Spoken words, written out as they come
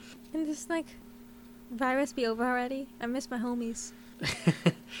Can this, virus be over already? I miss my homies.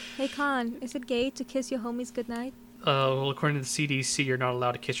 Hey, Con, is it gay to kiss your homies goodnight? Well, according to the CDC, you're not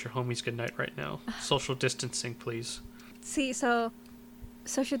allowed to kiss your homies goodnight right now. Social distancing, please. See, so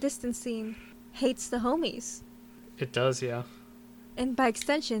social distancing hates the homies. It does, yeah. And by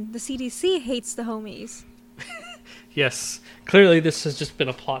extension, the CDC hates the homies. Yes. Clearly, this has just been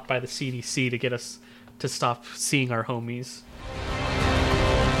a plot by the CDC to get us to stop seeing our homies.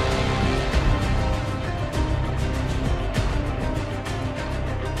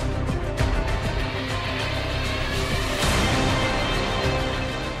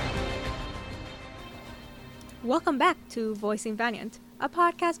 Welcome back to Voicing Valiant, a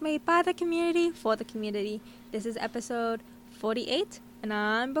podcast made by the community for the community. This is episode 48, and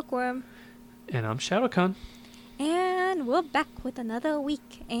I'm Bookworm. And I'm ShadowCon. And we're back with another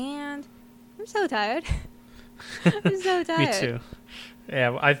week, and I'm so tired. I'm so tired. Me too.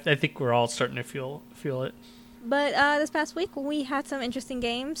 Yeah, I think we're all starting to feel it. But this past week, we had some interesting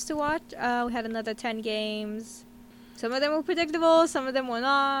games to watch. We had another 10 games. Some of them were predictable, some of them were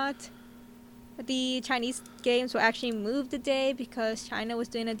not. The Chinese games were actually moved a day because China was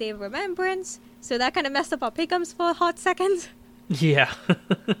doing a Day of Remembrance. So that kind of messed up our pick'ems for a hot second. Yeah.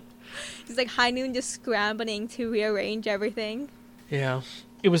 It's like High Noon just scrambling to rearrange everything. Yeah.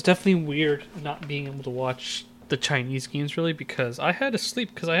 It was definitely weird not being able to watch the Chinese games, really, because I had to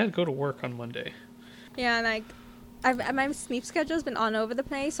sleep because I had to go to work on Monday. Yeah, my sleep schedule's been all over the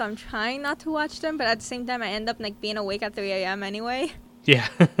place, so I'm trying not to watch them, but at the same time, I end up being awake at 3 a.m. anyway. Yeah.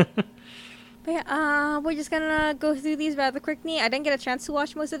 But yeah, we're just gonna go through these rather quickly. I didn't get a chance to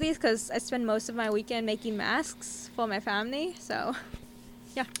watch most of these because I spent most of my weekend making masks for my family, so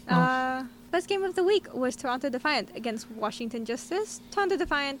yeah. First game of the week was Toronto Defiant against Washington Justice. Toronto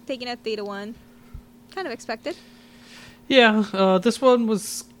Defiant taking it 3-1. Kind of expected. Yeah, this one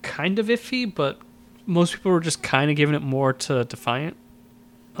was kind of iffy, but most people were just kind of giving it more to Defiant.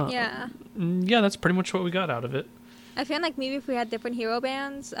 Yeah, that's pretty much what we got out of it. I feel like maybe if we had different hero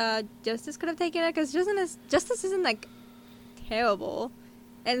bands, Justice could have taken it, because Justice isn't terrible,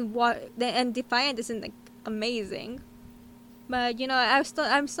 and Defiant isn't amazing. But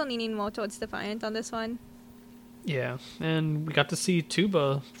I'm still leaning more towards Defiant on this one. Yeah, and we got to see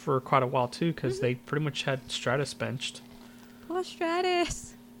Tuba for quite a while too, because they pretty much had Stratus benched. Poor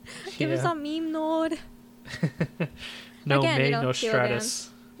Stratus. Give us a meme node. No Again, May, no hero Stratus.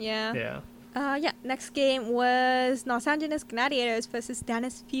 bands. Yeah. Next game was Los Angeles Gladiators versus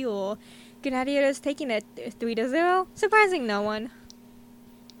Dennis Fuel. Gladiators taking it 3-0, surprising no one.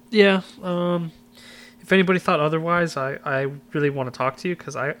 Yeah, if anybody thought otherwise, I really want to talk to you,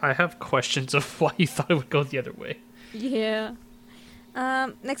 because I have questions of why you thought it would go the other way. Yeah.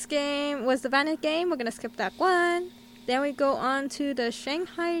 Next game was the Vanish game. We're gonna skip that one. Then we go on to the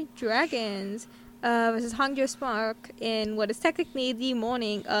Shanghai Dragons versus Hangzhou Spark in what is technically the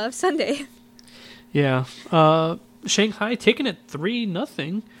morning of Sunday. Yeah. Shanghai taking it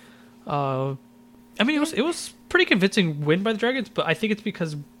 3-0. It was pretty convincing win by the Dragons, but I think it's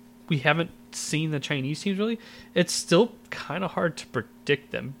because we haven't seen the Chinese teams really. It's still kind of hard to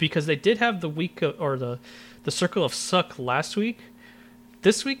predict them, because they did have the week or the Circle of Suck last week.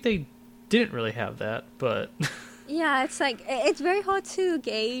 This week they didn't really have that, but yeah, it's very hard to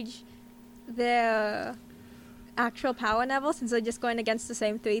gauge their actual power level since they're just going against the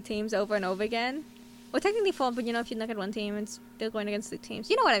same 3 teams over and over again. Well, technically 4, but if you look at one team, they're going against 3 teams.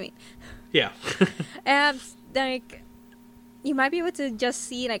 You know what I mean? Yeah. And you might be able to just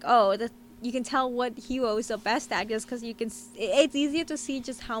see you can tell what heroes are best at, just because it's easier to see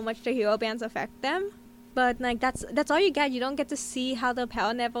just how much the hero bands affect them. But that's all you get. You don't get to see how the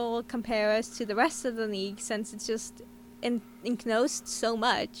power level compares to the rest of the league, since it's just enclosed so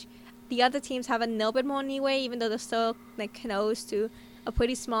much. The other teams have a little bit more leeway, even though they're still close to a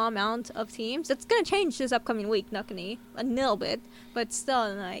pretty small amount of teams. It's gonna change this upcoming week, luckily, a little bit, but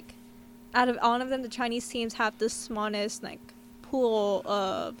still, out of all of them, the Chinese teams have the smallest pool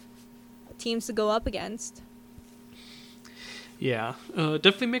of teams to go up against. Yeah,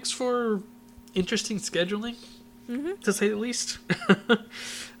 definitely makes for interesting scheduling, to say the least.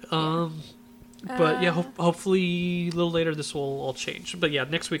 But yeah, hopefully a little later this will all change. But yeah,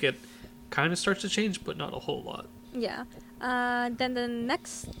 next week it kind of starts to change, but not a whole lot. Yeah. Then the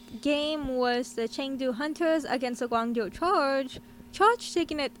next game was the Chengdu Hunters against the Guangzhou Charge. Charge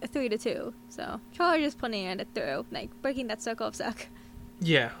taking it 3-2. So Charge is putting it through, breaking that circle of suck.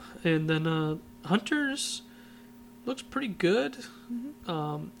 Yeah, and then Hunters looks pretty good.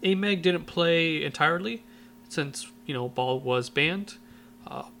 AMEG didn't play entirely since Ball was banned,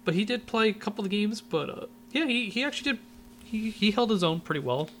 But he did play a couple of games, but yeah, he actually did. He held his own pretty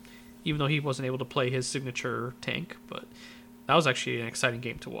well. even though he wasn't able to play his signature tank. But that was actually an exciting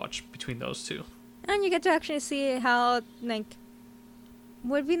game to watch between those two. And you get to actually see how, like,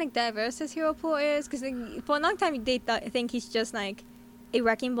 would be, like, diverse his hero pool is. Because like, for a long time, they think he's just, like, a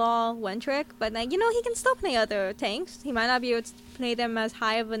Wrecking Ball one trick. But, like, you know, he can still play other tanks. He might not be able to play them as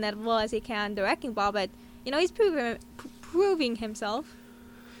high of a level as he can the Wrecking Ball. But, you know, he's proving himself.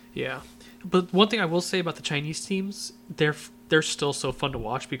 Yeah. But one thing I will say about the Chinese teams, they're still so fun to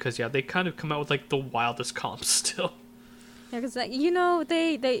watch because, yeah, they kind of come out with, like, the wildest comps still. Yeah, because, like, you know,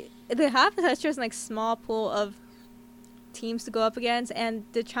 they have such a, like, small pool of teams to go up against, and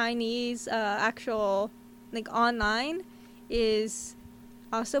the Chinese actual, like, online is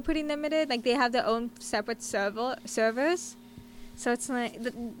also pretty limited. Like, they have their own separate servers. So it's like,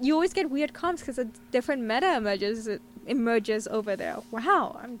 you always get weird comps because a different meta emerges over there.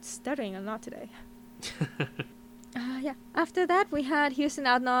 Wow, I'm stuttering a lot today. Yeah. After that, we had Houston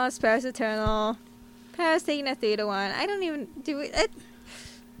Outlaws, Paris Eternal. Paris taking a 3-1. I don't even do it.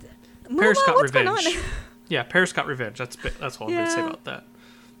 Paris got what's revenge. going on? Yeah, Paris got revenge. That's all I'm going to say about that.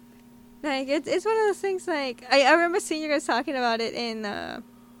 Like, it's one of those things, like, I remember seeing you guys talking about it in the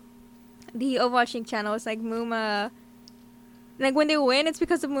Overwatching channel. It's like Muma, like, when they win, it's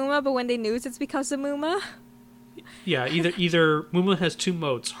because of Muma, but when they lose, it's because of Muma. Yeah, either Muma has two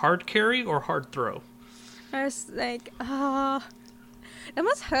modes, hard carry or hard throw. I was like, that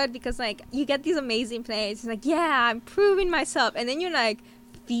must hurt because, like, you get these amazing plays. It's like, yeah, I'm proving myself. And then you're like,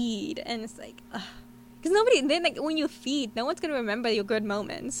 feed. And it's like, because then, like, when you feed, no one's going to remember your good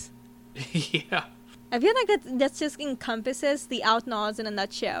moments. Yeah. I feel like that just encompasses the Outlaws in a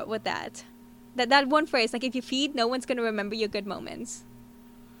nutshell with that. That one phrase, like, if you feed, no one's going to remember your good moments.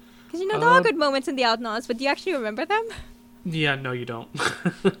 Because, you know, there are good moments in the Outlaws, but do you actually remember them? Yeah, no, you don't.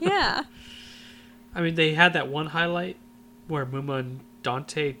 Yeah. I mean, they had that one highlight where Muma and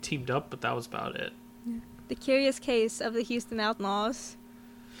Dante teamed up, but that was about it. Yeah. The curious case of the Houston Outlaws.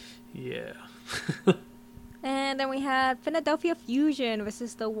 Yeah. And then we had Philadelphia Fusion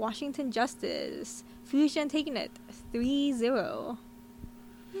versus the Washington Justice. Fusion taking it 3-0.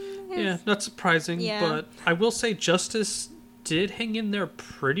 Yeah, not surprising, Yeah. but I will say Justice did hang in there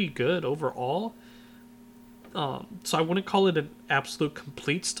pretty good overall. So I wouldn't call it an absolute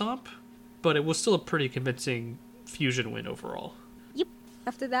complete stomp, but it was still a pretty convincing Fusion win overall. Yep.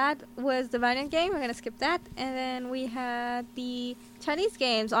 After that was the Valiant game. We're going to skip that. And then we had the Chinese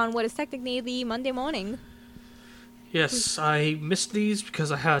games on what is technically the Monday morning. Yes, I missed these because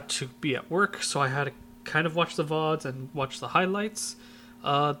I had to be at work, so I had to kind of watch the VODs and watch the highlights.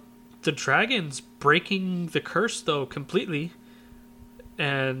 The Dragons breaking the curse, though, completely.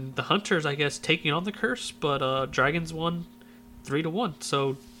 And the Hunters, I guess, taking on the curse, but Dragons won 3-1.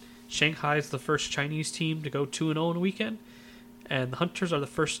 So Shanghai's the first Chinese team to go 2-0 on a weekend, and the Hunters are the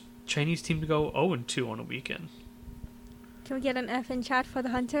first Chinese team to go 0-2 on a weekend. Can we get an F in chat for the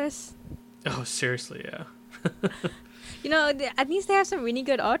Hunters? Oh, seriously, yeah. You know, at least they have some really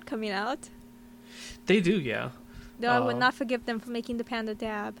good art coming out. They do, yeah. Though I would not forgive them for making the panda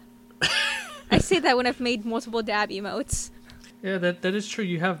dab. I say that when I've made multiple dab emotes. Yeah, that is true.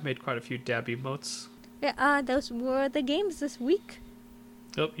 You have made quite a few dab emotes. Yeah, those were the games this week.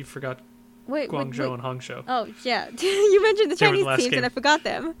 Oh, you forgot Wait. Guangzhou and Hangzhou. Oh, yeah. You mentioned the They were the Chinese last teams game. and I forgot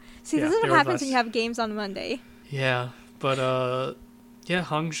them. See, Yeah, this is they what were happens when last. you have games on Monday. Yeah, but yeah,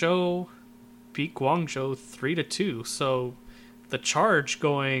 Hangzhou beat Guangzhou 3-2. So the Charge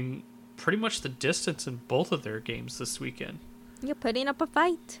going pretty much the distance in both of their games this weekend. You're putting up a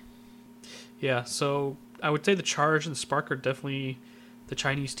fight. Yeah, so I would say the Charge and Spark are definitely the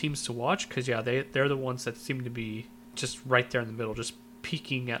Chinese teams to watch because, yeah, they're the ones that seem to be just right there in the middle, just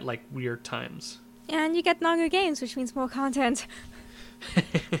peaking at, like, weird times. And you get longer games, which means more content.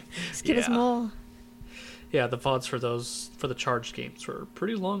 Just give us Yeah. more. Yeah, the VODs for the Charge games were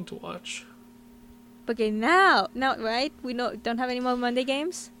pretty long to watch. Okay, now, right? We don't have any more Monday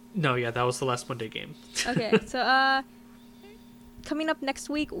games? No, yeah, that was the last Monday game. Okay, so, coming up next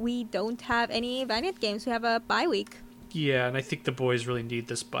week, we don't have any Valiant games. We have a bye week. Yeah, and I think the boys really need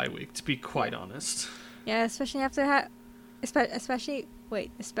this bye week, to be quite honest. Yeah, especially after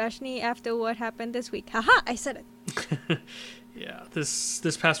especially after what happened this week. Haha, I said it. Yeah,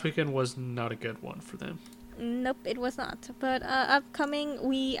 this past weekend was not a good one for them. Nope, it was not. But upcoming,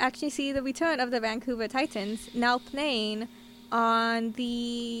 we actually see the return of the Vancouver Titans, now playing on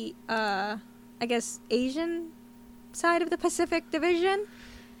the, I guess, Asian side of the Pacific Division.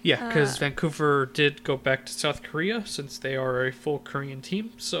 Yeah, because Vancouver did go back to South Korea since they are a full Korean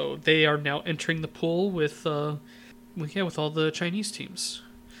team. So they are now entering the pool with all the Chinese teams.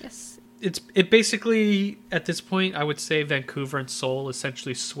 Yes. it basically at this point I would say Vancouver and Seoul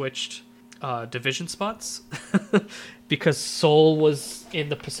essentially switched division spots because Seoul was in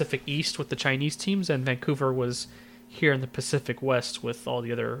the Pacific East with the Chinese teams and Vancouver was here in the Pacific West with all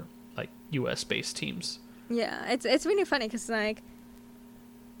the other like US based teams. Yeah, it's really funny because like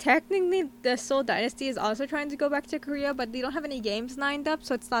technically the Seoul Dynasty is also trying to go back to Korea, but they don't have any games lined up,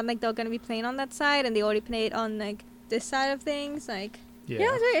 so it's not like they're gonna be playing on that side, and they already played on like this side of things. Like yeah,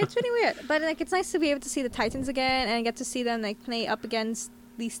 it's really weird, but like it's nice to be able to see the Titans again and get to see them like play up against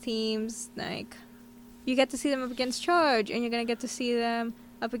these teams. Like you get to see them up against Charge, and you're gonna get to see them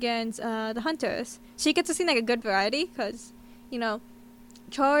up against the Hunters. So you get to see like a good variety because you know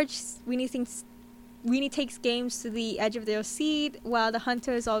Charge really takes games to the edge of their seat, while the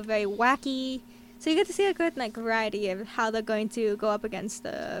Hunters are very wacky. So you get to see a good like variety of how they're going to go up against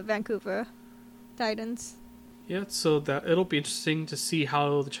the Vancouver Titans. Yeah, so that it'll be interesting to see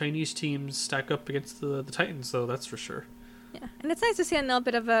how the Chinese teams stack up against the Titans, though, that's for sure. Yeah, and it's nice to see a little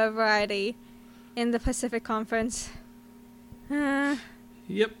bit of a variety in the Pacific Conference.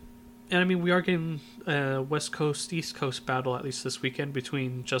 Yep. And I mean, we are getting a West Coast, East Coast battle, at least this weekend,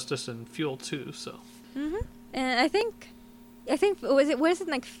 between Justice and Fuel, too, so. Mm-hmm. And I think was it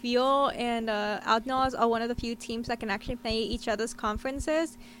like Fuel and Outlaws are one of the few teams that can actually play each other's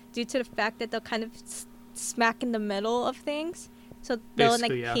conferences due to the fact that they're kind of smack in the middle of things. So their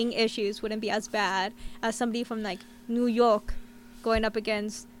like ping issues wouldn't be as bad as somebody from like New York going up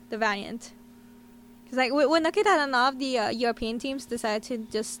against the Valiant. Because like we're lucky that a lot of the European teams decided to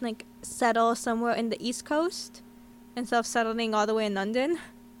just like settle somewhere in the East Coast instead of settling all the way in London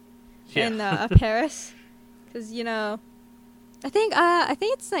and Paris. Because you know, I think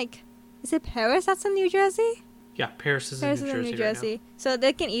it's like, is it Paris that's in New Jersey? Yeah, Paris is in New Jersey. Right now. So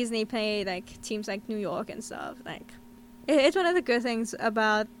they can easily play like teams like New York and stuff. Like, it's one of the good things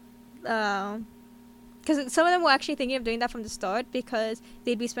about, because some of them were actually thinking of doing that from the start because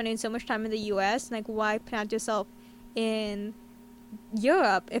they'd be spending so much time in the U.S. Like, why plant yourself in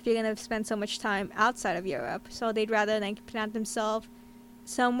Europe if you're gonna spend so much time outside of Europe? So they'd rather like plant themselves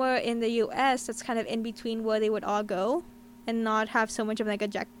somewhere in the U.S. that's kind of in between where they would all go, and not have so much of like a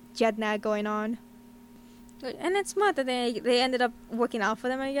jet lag going on. And it's smart that they ended up working out for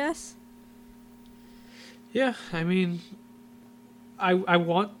them, I guess. Yeah, I mean, I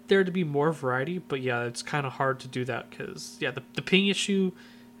want there to be more variety, but yeah, it's kind of hard to do that because, yeah, the ping issue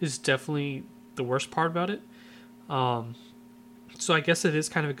is definitely the worst part about it. So I guess it is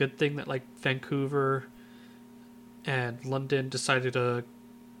kind of a good thing that, like, Vancouver and London decided to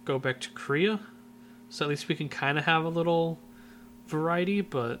go back to Korea. So at least we can kind of have a little variety,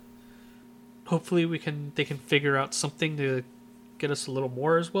 but hopefully they can figure out something to get us a little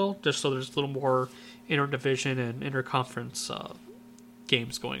more as well, just so there's a little more interdivision and interconference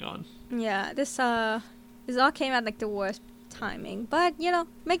games going on. Yeah, this all came at like the worst timing, but you know,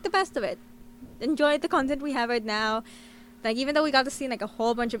 make the best of it. Enjoy the content we have right now. Like, even though we got to see like a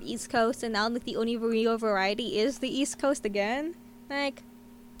whole bunch of East Coast, and now like the only real variety is the East Coast again, like,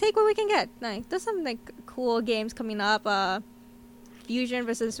 take what we can get. Like, there's some like cool games coming up. Fusion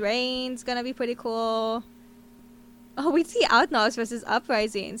versus Reign's gonna be pretty cool. Oh, we see Outlaws versus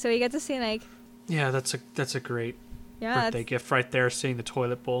Uprising, so we get to see like. Yeah, that's a great birthday gift right there. Seeing the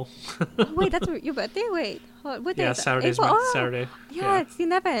toilet bowl. Oh, wait, that's your birthday. Wait, what day? Yeah, Saturday's my Saturday. Yeah, it's the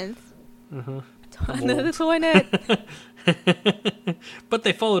 11th. The toilet. But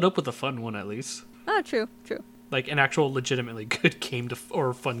they followed up with a fun one at least. Oh, true. Like an actual legitimately good game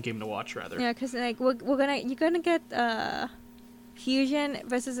or fun game to watch rather. Yeah, because like you're gonna get Fusion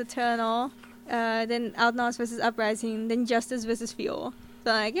versus Eternal, then Outlaws versus Uprising, then Justice versus Fuel.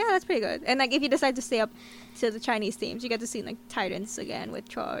 So like, yeah, that's pretty good. And like, if you decide to stay up to the Chinese teams, you get to see like Titans again with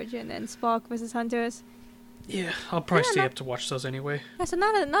Charge, and then Spark versus Hunters. Yeah, I'll probably stay up to watch those anyway. Yeah, so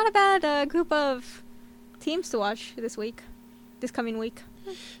not a bad group of teams to watch this coming week.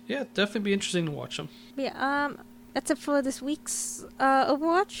 Yeah, definitely be interesting to watch them. But yeah, that's it for this week's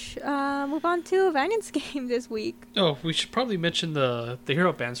Overwatch. Move on to Valiant's game this week. Oh, we should probably mention the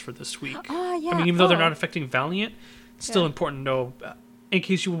hero bans for this week. Oh, yeah. I mean, even though they're not affecting Valiant, it's still important to know in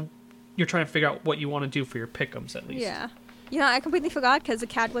case you're trying to figure out what you want to do for your pick'ems at least. Yeah. You know, I completely forgot because the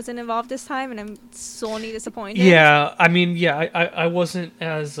cat wasn't involved this time, and I'm sorely disappointed. Yeah, I mean, I wasn't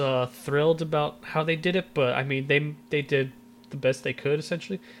as thrilled about how they did it, but I mean, they did the best they could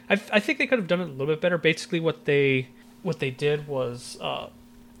essentially. I think they could have done it a little bit better. Basically, what they did was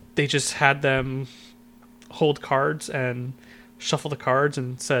they just had them hold cards and shuffle the cards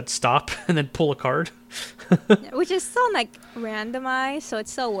and said stop and then pull a card. Which is still like randomized, so it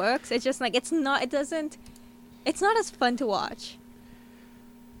still works. It's just like it's not as fun to watch.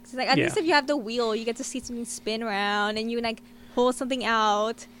 So like at least if you have the wheel, you get to see something spin around, and you like pull something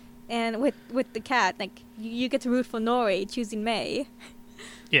out. And with the cat, like you get to root for Nori choosing May.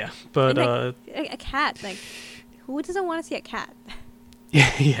 Yeah, but and, like, a cat, like who doesn't want to see a cat?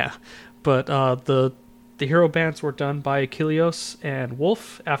 Yeah, but the hero bands were done by Achilleos and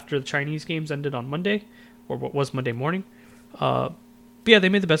Wolf after the Chinese games ended on Monday, or what was Monday morning. But yeah, they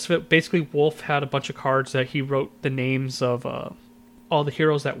made the best of it. Basically, Wolf had a bunch of cards that he wrote the names of all the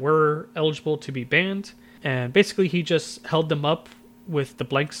heroes that were eligible to be banned, and basically he just held them up with the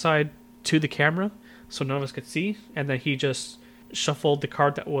blank side to the camera so none of us could see, and then he just shuffled the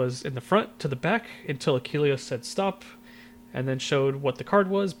card that was in the front to the back until Achilleos said stop, and then showed what the card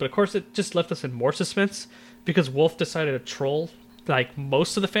was. But of course it just left us in more suspense because Wolf decided to troll like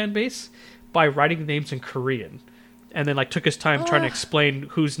most of the fan base by writing the names in Korean, and then like took his time trying to explain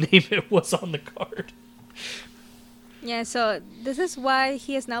whose name it was on the card. Yeah, so this is why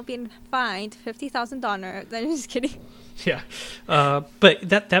he has now been fined $50,000. I'm just kidding. Yeah, but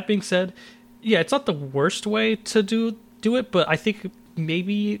that being said, yeah, it's not the worst way to do it, but I think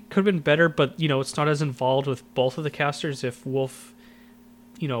maybe it could have been better. But it's not as involved with both of the casters if Wolf,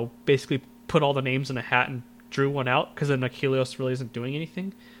 basically put all the names in a hat and drew one out, because then Achilleos really isn't doing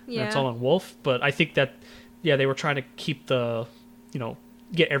anything. Yeah, it's all on Wolf. But I think that they were trying to keep the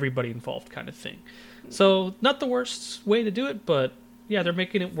get everybody involved kind of thing. So not the worst way to do it, but yeah, they're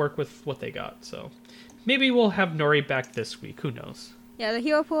making it work with what they got. So maybe we'll have Nori back this week. Who knows? Yeah, the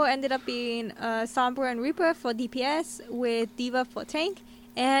hero pool ended up being Sombra and Reaper for DPS, with D.Va for tank,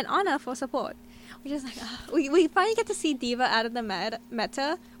 and Ana for support. Which is like, we finally get to see D.Va out of the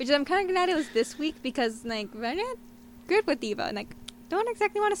meta, which I'm kind of glad it was this week, because like we're not good with D.Va, and like don't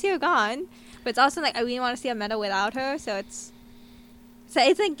exactly want to see her gone. But it's also like I really want to see a meta without her, so it's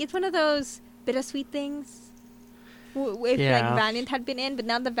like it's one of those bittersweet things. If like Valiant had been in, but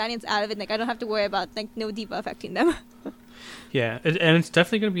now that Valiant's out of it, like I don't have to worry about like no D.Va affecting them. Yeah, and it's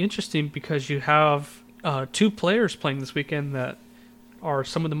definitely going to be interesting because you have 2 players playing this weekend that are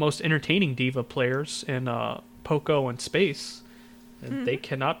some of the most entertaining D.Va players in Poco and Space, and they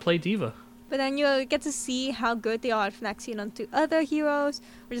cannot play D.Va. But then you get to see how good they are at flexing onto other heroes,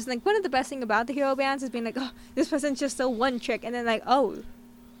 which is like one of the best thing about the hero bans is being like, oh, this person's just so one trick, and then like, oh.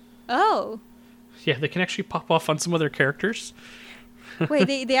 Yeah, they can actually pop off on some other characters. Wait,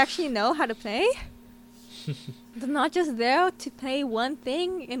 they actually know how to play? They're not just there to play one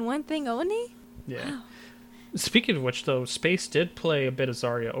thing and one thing only? Yeah. Wow. Speaking of which, though, Space did play a bit of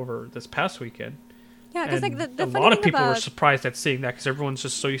Zarya over this past weekend. Yeah, because like the a funny lot of thing people about... were surprised at seeing that because everyone's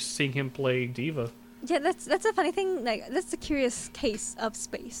just so used to seeing him play D.Va. Yeah, that's a funny thing. Like that's the curious case of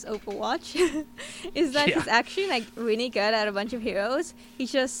Space Overwatch, is that he's actually like really good at a bunch of heroes.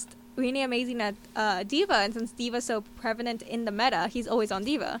 He's just really amazing at D.Va, and since D.Va's so prevalent in the meta, he's always on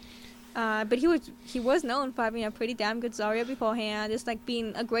D.Va. But he was known for having a pretty damn good Zarya beforehand, just like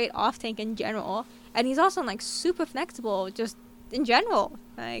being a great off tank in general, and he's also like super flexible just in general.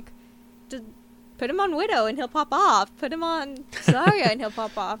 Like, put him on Widow and he'll pop off. Put him on Zarya and he'll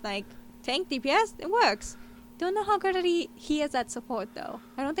pop off. Like tank DPS, it works. Don't know how good he is at support though.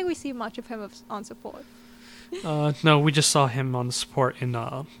 I don't think we see much of him on support. No, we just saw him on the support in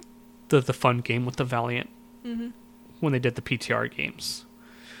the fun game with the Valiant when they did the PTR games.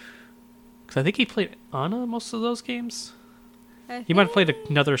 Because I think he played Ana most of those games. He might have played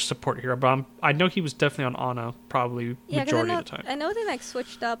another support hero, but I know he was definitely on Ana probably majority of the time. I know they like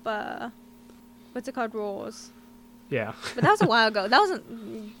switched up what's it called, roles. Yeah. But that was a while ago. That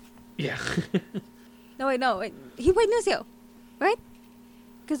wasn't. Yeah. No, wait. He played Lucio, right?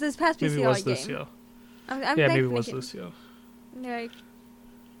 Because this past PCR maybe it was game. Lucio. I'm maybe it was Lucio. Like,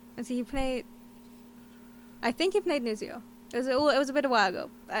 let's see, he played. I think he played Lucio. It was a bit a while ago.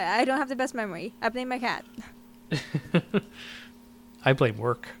 I don't have the best memory. I blame my cat. I blame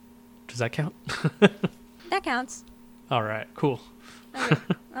work. Does that count? That counts. All right, cool. Okay.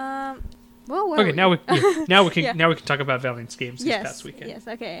 Well, okay, now we can talk about Valiant's games this past weekend. Yes,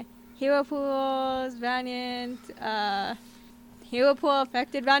 okay. Hero pools, Valiant. Hero pool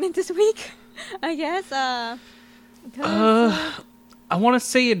affected Valiant this week, I guess. I want to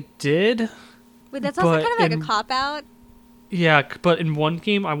say it did. But that's also kind of like a cop out. Yeah, but in one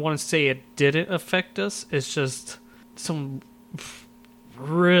game, I want to say it didn't affect us. It's just some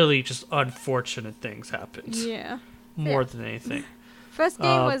really just unfortunate things happened. Yeah. More than anything. First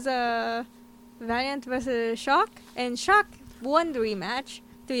game was Valiant versus Shock, and Shock won the rematch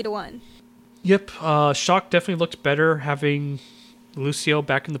 3-1. Yep, Shock definitely looked better having Lucio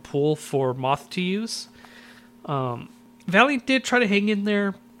back in the pool for Moth to use. Valiant did try to hang in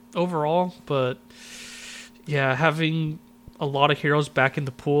there overall, but yeah, having a lot of heroes back in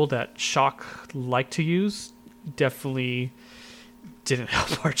the pool that Shock liked to use definitely didn't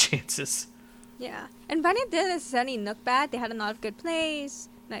help our chances. Yeah, and Bunny didn't necessarily look bad. They had a lot of good plays.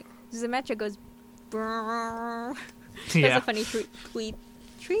 Like Symmetra goes, brrrr. That's Yeah. a funny tweet.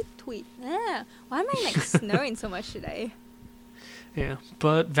 Yeah. Why am I like snoring so much today? Yeah,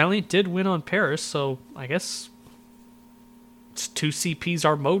 but Valiant did win on Paris, so I guess it's 2 CPs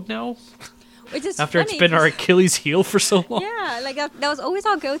our mode now. Which is After funny it's been our 'cause- Achilles heel for so long. Yeah, like that was always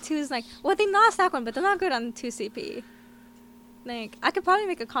our go-to. Is like, well, they lost that one, but they're not good on 2 CP. Like, I could probably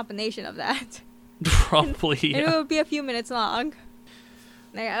make a combination of that. Probably, And it yeah. would be a few minutes long.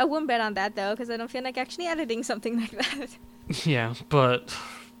 Like, I wouldn't bet on that though, because I don't feel like actually editing something like that. Yeah, but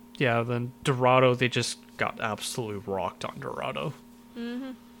yeah, then Dorado, they just got absolutely rocked on Dorado.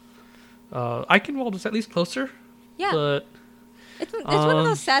 Mm-hmm. Eichenwald was at least closer, Yeah, but it's one of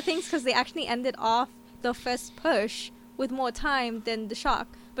those sad things because they actually ended off the first push with more time than the Shock.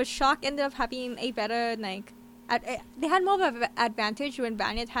 But Shock ended up having a better, like, they had more of an advantage when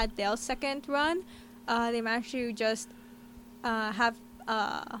Valiant had their second run. They managed to just have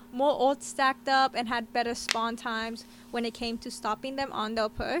more ults stacked up and had better spawn times when it came to stopping them on their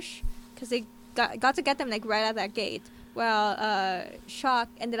push, because they got to get them like right at that gate. Well, Shock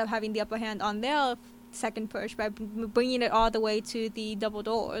ended up having the upper hand on their second push by bringing it all the way to the double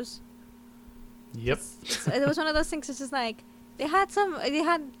doors. yep. It was one of those things. It's just like they had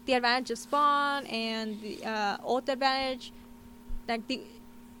the advantage of spawn and the ult advantage. Like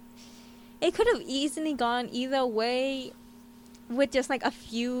it could have easily gone either way, with just like a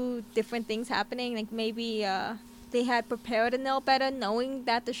few different things happening. Like maybe they had prepared a little better, knowing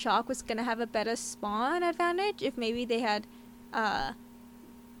that the Shock was gonna have a better spawn advantage. If maybe they had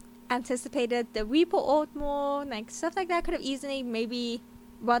anticipated the Reaper ult more, like stuff like that, could have easily maybe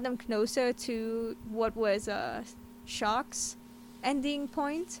brought them closer to what was Shock's ending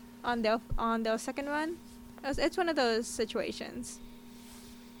point on their second run. It's one of those situations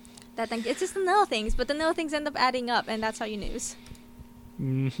that like it's just the little things, but the little things end up adding up, and that's how you lose.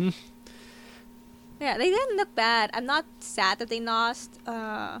 Mm-hmm. Yeah, they didn't look bad. I'm not sad that they lost.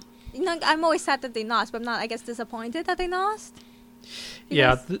 I'm always sad that they lost, but I'm not, I guess, disappointed that they lost.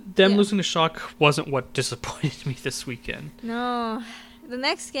 Yeah, Because- them yeah. losing to Shock wasn't what disappointed me this weekend. No, the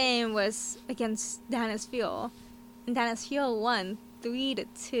next game was against Danis Fuel, and Danis Fuel won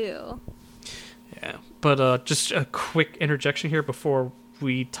 3-2. Yeah, but just a quick interjection here before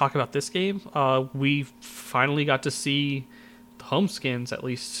we talk about this game. We finally got to see the home skins, at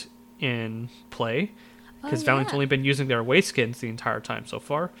least in play, because Valiant's only been using their away skins the entire time so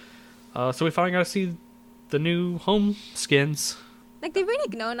far. So we finally got to see the new home skins. Like, they've really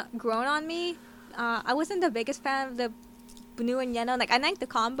grown on me. I wasn't the biggest fan of the blue and yellow. Like, I liked the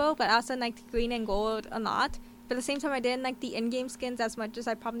combo, but I also liked green and gold a lot. But at the same time, I didn't like the in-game skins as much as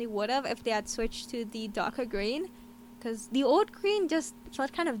I probably would have if they had switched to the darker green. Because the old green just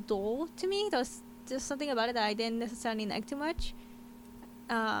felt kind of dull to me. There was just something about it that I didn't necessarily like too much.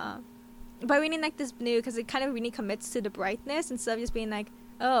 But I really like this blue because it kind of really commits to the brightness instead of just being like,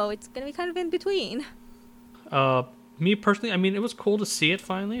 oh, it's going to be kind of in between. Me personally, I mean, it was cool to see it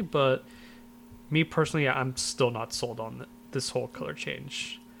finally, but me personally, I'm still not sold on this whole color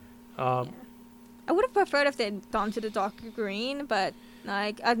change. I would have preferred if they'd gone to the darker green, but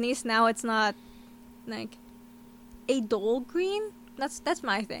like at least now it's not like a dull green. That's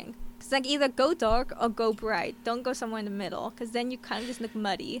my thing. It's like either go dark or go bright. Don't go somewhere in the middle, because then you kind of just look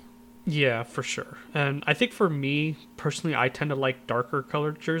muddy. Yeah, for sure. And I think for me, personally, I tend to like darker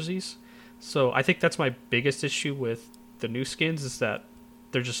colored jerseys. So I think that's my biggest issue with the new skins is that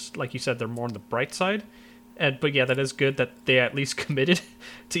they're just, like you said, they're more on the bright side. But yeah, that is good that they at least committed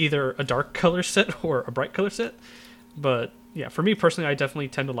to either a dark color set or a bright color set. But yeah, for me personally, I definitely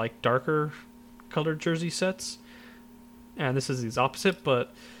tend to like darker colored jersey sets. And this is the opposite,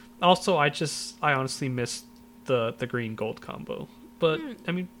 but also I honestly miss the green gold combo. But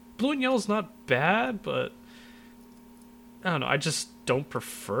I mean, blue and yellow is not bad, but I don't know, I just don't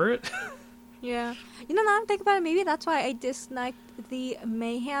prefer it. Yeah. You know, now I'm thinking about it, maybe that's why I disliked the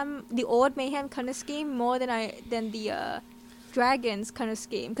old Mayhem kind of scheme more than the Dragons kind of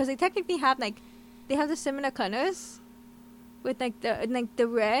scheme, because they technically have the similar colors with the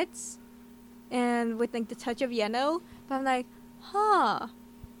reds and with like the touch of yellow, but I'm like,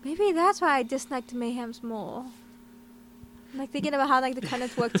 maybe that's why I disliked Mayhems more. Like thinking about how like the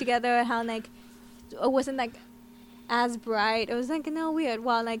colors work together and how like it wasn't like as bright. It was like weird.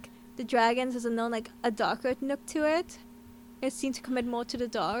 While like the Dragons has a darker look to it. It seemed to commit more to the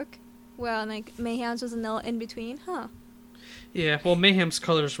dark. Where like Mayhem's was in between. Yeah, well, Mayhem's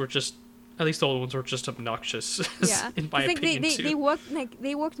colors were just At least the old ones were just obnoxious, Yeah, in my 'cause, like, opinion, too.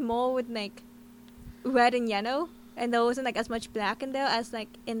 they worked more with like red and yellow, and there wasn't like as much black in there as like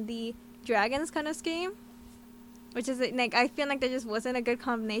in the dragons kind of scheme. Which is like I feel like that just wasn't a good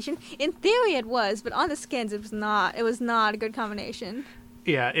combination. In theory, it was, but on the skins, it was not. It was not a good combination.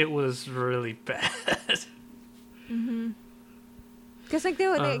 Yeah, it was really bad. Because like they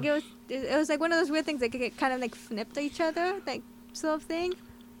were, like, it was like one of those weird things that could kind of like flipped each other, like sort of thing.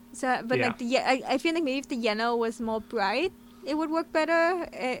 So, but Yeah. like I feel like maybe if the yellow was more bright, it would work better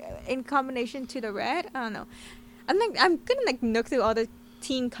in combination to the red. I don't know. I'm gonna like look through all the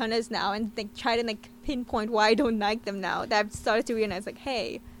team colors now and like try to like pinpoint why I don't like them now. That I've started to realize like,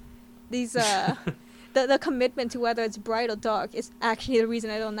 hey, these the commitment to whether it's bright or dark is actually the reason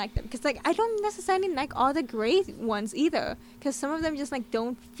I don't like them. Because like I don't necessarily like all the gray ones either. Because some of them just like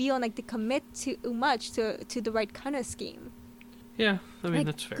don't feel like they commit too much to the right color scheme. Yeah, I mean, Like,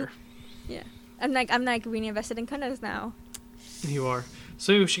 that's fair. Yeah, I'm like really invested in colors now. You are.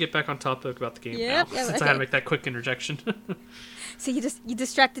 So maybe we should get back on topic about the game Yep, now, yeah, since I had to okay. make that quick interjection. So you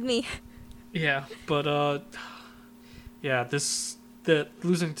distracted me. Yeah, but yeah, the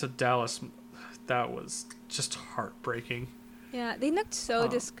losing to Dallas, that was just heartbreaking. Yeah, they looked so Oh.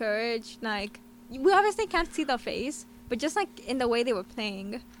 discouraged. Like we obviously can't see their face, but just like in the way they were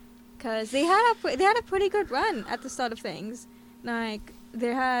playing, because they had a pretty good run at the start of things. Like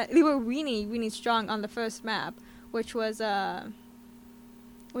they were really strong on the first map, which was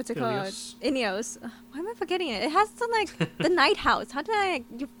what's it Ilios. called? Ineos. Why am I forgetting it? It has to like the Night House. How did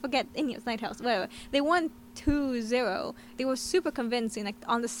you forget Ineos Night House? Whatever. They won 2-0. They were super convincing. Like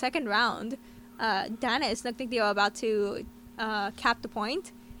on the second round, Danis looked like they were about to cap the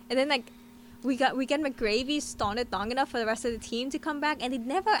point, and then like we get McGravy stunted long enough for the rest of the team to come back, and they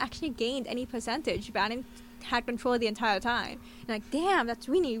never actually gained any percentage. Bannon had control the entire time. And like, damn, that's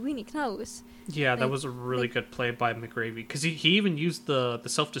really close. Yeah, that Like- was a really good play by McGravy, because he even used the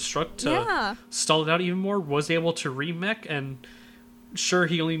self-destruct to Yeah. stall it out even more, was able to remech, and sure,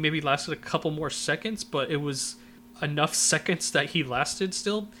 he only maybe lasted a couple more seconds, but it was enough seconds that he lasted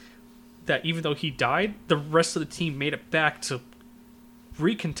still, that even though he died, the rest of the team made it back to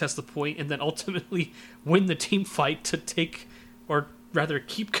recontest the point, and then ultimately win the team fight to take, or rather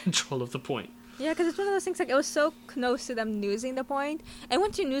keep control of the point. Yeah, because it's one of those things, like, it was so close to them losing the point. And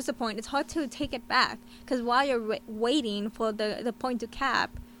once you lose the point, it's hard to take it back. Because while you're waiting for the point to cap,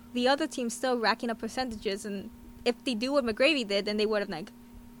 the other team's still racking up percentages. And if they do what McGravy did, then they would have, like,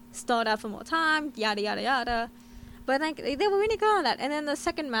 stalled out for more time, yada, yada, yada. But, like, they were really good on that. And then the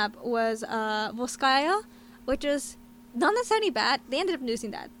second map was Volskaya, which is not necessarily bad. They ended up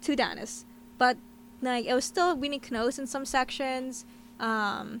losing that to Danis. But, like, it was still really close in some sections.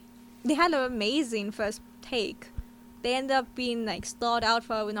 They had an amazing first take. They ended up being like stalled out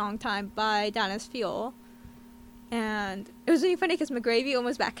for a long time by Danis Fuel. And it was really funny because McGravy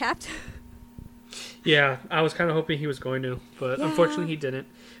almost backcapped. Yeah, I was kind of hoping he was going to, but Yeah. unfortunately he didn't.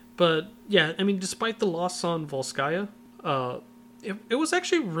 But yeah, I mean, despite the loss on Volskaya, it was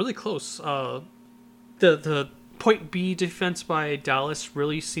actually really close. The point B defense by Dallas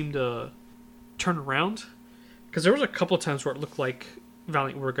really seemed to turn around, because there was a couple of times where it looked like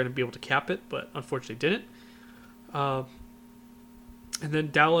Valiant were going to be able to cap it, but unfortunately didn't. And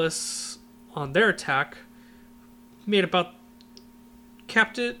then Dallas on their attack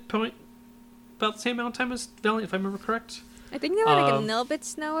capped it point about the same amount of time as Valiant, if I remember correct. I think they were like a Um, little bit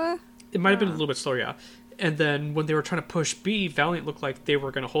slower. It might have been a Yeah. little bit slower, yeah. And then when they were trying to push B, Valiant looked like they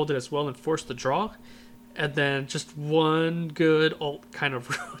were going to hold it as well and force the draw. And then just one good ult kind of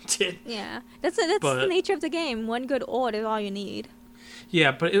ruined it. Yeah, that's the but- nature of the game. One good ult is all you need.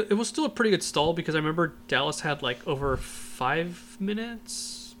 Yeah, but it was still a pretty good stall, because I remember Dallas had like over 5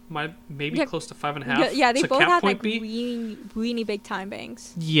 minutes, maybe Yeah. close to 5.5. Yeah, they to both cap had point like B. really big time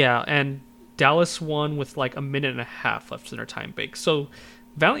banks. Yeah, and Dallas won with like a minute and a half left in their time bank. So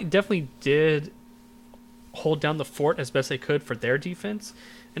Valiant definitely did hold down the fort as best they could for their defense.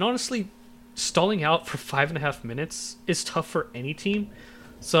 And honestly, stalling out for 5.5 minutes is tough for any team.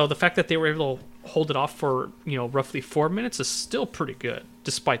 So the fact that they were able to hold it off for, roughly 4 minutes is still pretty good,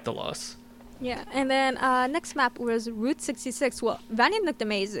 despite the loss. Yeah, and then next map was Route 66. Well, Valiant looked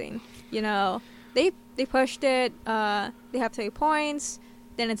amazing. They pushed it. They have 3 points.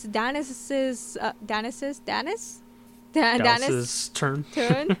 Then it's Danis's Dallas's turn.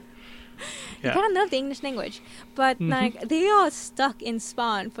 turn. You Yeah. kind of love the English language, but Mhm. like they are stuck in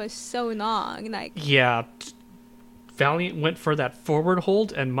spawn for so long. Like Yeah, Valiant went for that forward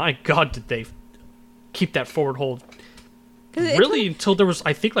hold, and my god, did they keep that forward hold 'cause it really until there was,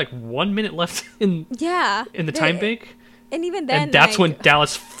 I think, like 1 minute left in yeah, the time bank. And even then, and that's like, when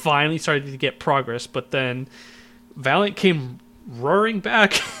Dallas finally started to get progress. But then Valiant came roaring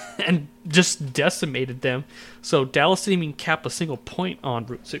back and just decimated them. So Dallas didn't even cap a single point on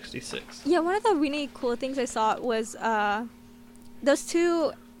Route 66. yeah, one of the really cool things I saw was those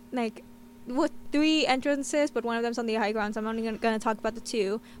two, like, what, three entrances, but one of them's on the high ground, so I'm only gonna talk about the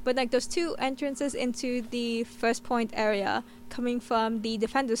two. But like those two entrances into the first point area coming from the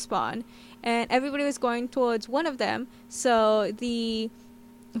defender spawn, and everybody was going towards one of them. So the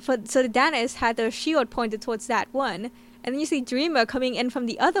Danis had their shield pointed towards that one, and then you see Dreamer coming in from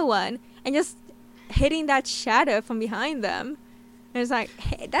the other one and just hitting that shatter from behind them. And it's like,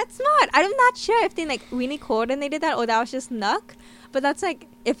 hey, that's not. I'm not sure if they like really coordinated that or that was just luck. But that's like,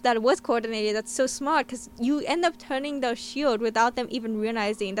 if that was coordinated, that's so smart because you end up turning their shield without them even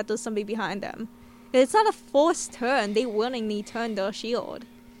realizing that there's somebody behind them. It's not a forced turn; they willingly turn their shield.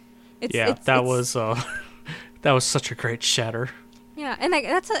 That was such a great shatter. Yeah, and like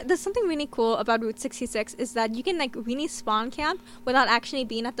there's something really cool about Route 66 is that you can like really spawn camp without actually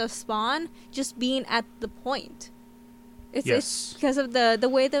being at the spawn, just being at the point. It's because of the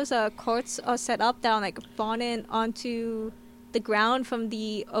way those courts are set up that are like spawn in onto the ground from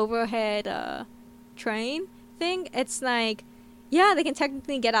the overhead train thing. It's like, yeah, they can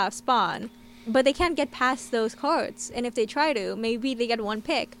technically get out of spawn, but they can't get past those courts. And if they try to, maybe they get one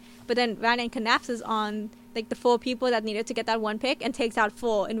pick. But then Valiant collapses on like the 4 people that needed to get that one pick and takes out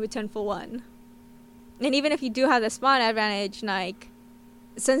 4 in return for 1. And even if you do have the spawn advantage, like,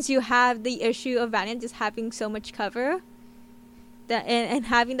 since you have the issue of Valiant just having so much cover, that and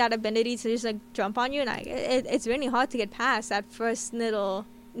having that ability to just like jump on you, like it's really hard to get past that first little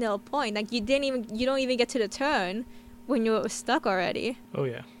point. Like you don't even get to the turn when you're stuck already. Oh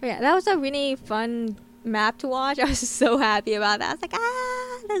yeah. But yeah, that was a really fun map to watch. I was so happy about that. I was like,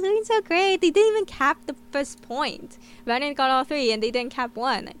 they're doing so great. They didn't even cap the first point. Valiant got all 3 and they didn't cap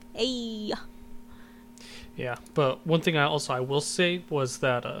 1. Like, hey. Yeah, but one thing I will say was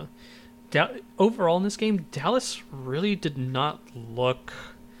that overall in this game, Dallas really did not look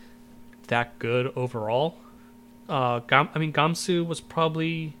that good overall. Gamsu was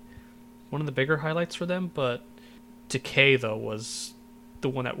probably one of the bigger highlights for them, but Decay though was the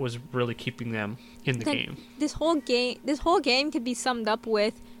one that was really keeping them in the game. This whole game could be summed up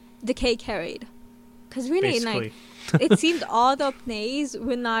with Decay carried, because really, basically, like, it seemed all the plays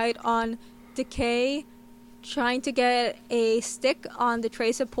relied on Decay trying to get a stick on the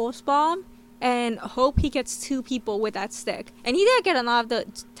Tracer pulse bomb and hope he gets 2 people with that stick. And he did get a lot of the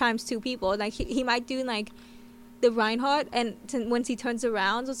times 2 people. Like he might do like the Reinhardt, and once he turns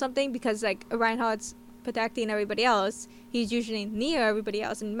around or something, because like Reinhardt's protecting everybody else, he's usually near everybody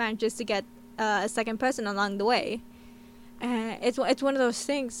else and manages to get a second person along the way. It's one of those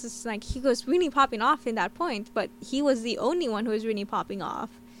things. It's like he was really popping off in that point, but he was the only one who was really popping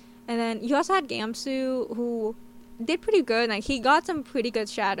off. And then you also had Gamsu, who did pretty good. Like he got some pretty good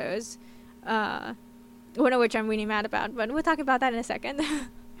shatters, one of which I'm really mad about. But we'll talk about that in a second.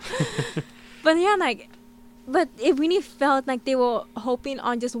 But yeah, but it really felt like they were hoping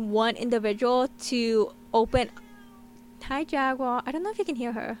on just one individual to open. Hi, Jaguar. I don't know if you can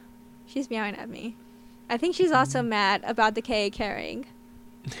hear her. She's meowing at me. I think she's also mad about the K carrying.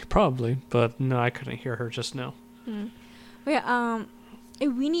 Probably, but no, I couldn't hear her just now. But yeah, it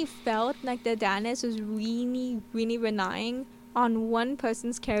really felt like the Danis was really, really relying on one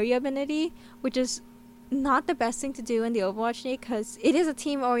person's carry ability, which is not the best thing to do in the Overwatch League, because it is a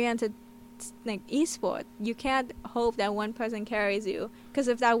team-oriented like esport. You can't hope that one person carries you, because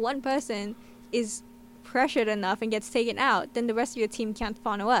if that one person is pressured enough and gets taken out, then the rest of your team can't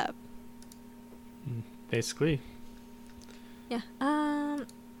follow up. Basically. Yeah.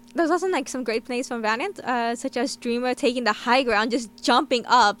 There's also like some great plays from Valiant, such as Dreamer taking the high ground, just jumping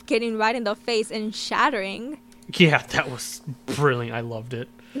up, getting right in their face and shattering. Yeah, that was brilliant. I loved it.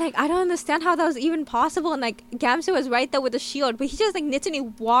 Like, I don't understand how that was even possible. And like, Gamsu was right there with the shield, but he just like literally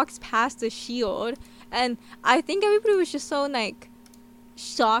walks past the shield. And I think everybody was just so like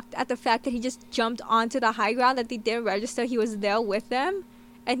shocked at the fact that he just jumped onto the high ground that they didn't register he was there with them,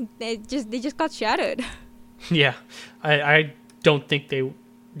 and they just got shattered. Yeah, I don't think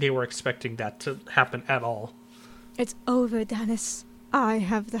they were expecting that to happen at all. It's over, Dennis. I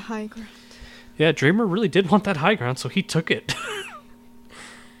have the high ground. Yeah, Dreamer really did want that high ground, so he took it.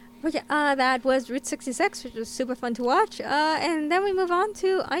 But yeah, that was Route 66, which was super fun to watch. And then we move on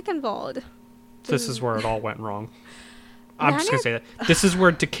to Eichenwald. This is where it all went wrong. I'm just going to say that. This is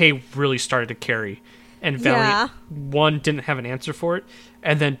where Decay really started to carry. And Valiant, 1, didn't have an answer for it.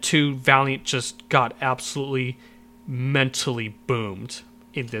 And then 2, Valiant just got absolutely mentally boomed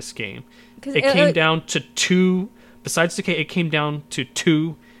in this game. It came down to 2 besides Decay, it came down to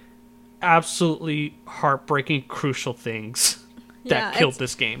two absolutely heartbreaking, crucial things that killed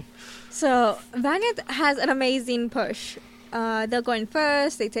this game. So Valiant has an amazing push. They'll go in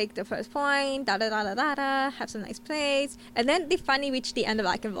first, they take the first point, have some nice plays, and then they finally reach the end of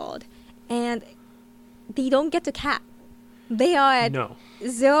Eichenwald. And they don't get to cap. They are at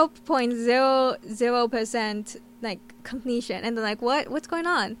 0.00% like completion, and they're like, what's going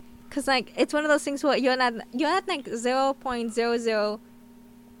on? Because like it's one of those things where you're at like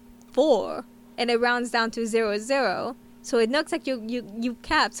 0.004, and it rounds down to 0.0. So it looks like you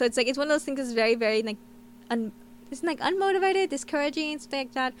capped. So it's like it's one of those things that's very, very like it's like unmotivated, discouraging, stuff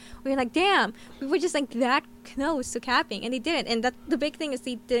like that. Where you're like, damn, we were just like that close to capping, and they didn't. And that the big thing is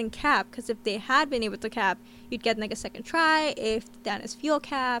they didn't cap, because if they had been able to cap, you'd get like a second try if Dana's fuel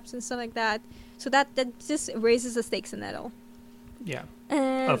caps and stuff like that. So that just raises the stakes in that all. Yeah,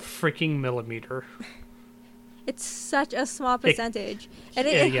 a freaking millimeter. It's such a small percentage, and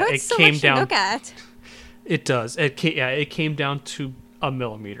it hurts so much to look at. It does. It came down to a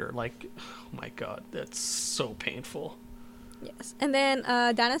millimeter. Like, oh my god, that's so painful. Yes, and then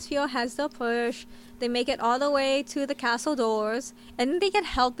Dana's fuel has the push. They make it all the way to the castle doors, and then they get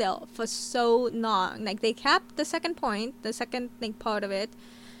held there for so long. Like they cap the second point, the second like part of it,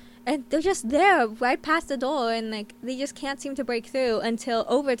 and they're just there right past the door, and like they just can't seem to break through until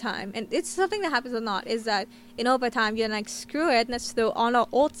overtime. And it's something that happens a lot, is that in overtime you're like, screw it, let's throw all our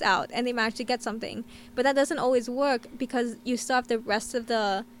ults out, and they manage to get something. But that doesn't always work, because you still have the rest of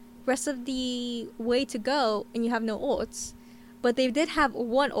the way to go, and you have no ults. But they did have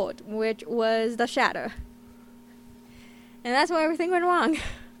one ult, which was the Shatter, and that's where everything went wrong.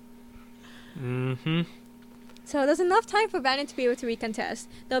 Mm-hmm. So there's enough time for Valiant to be able to recontest.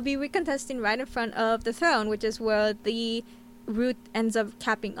 They'll be recontesting right in front of the throne, which is where the route ends up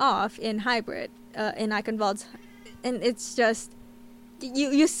capping off in Hybrid, in Eichenwald's. And it's just,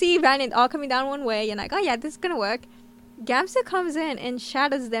 you see Valiant all coming down one way, and like, oh yeah, this is gonna work. Gamsa comes in and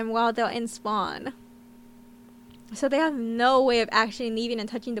shatters them while they're in spawn. So they have no way of actually leaving and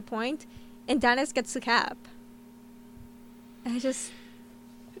touching the point, and Danis gets the cap. And it just...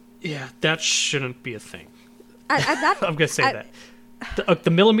 Yeah, that shouldn't be a thing. I'm going to say that.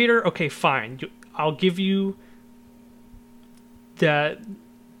 The millimeter, okay, fine. I'll give you that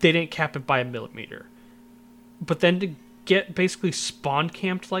they didn't cap it by a millimeter. But then to get basically spawn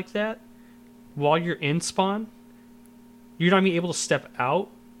camped like that while you're in spawn, you're not even able to step out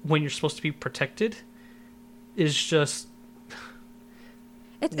when you're supposed to be protected, is just...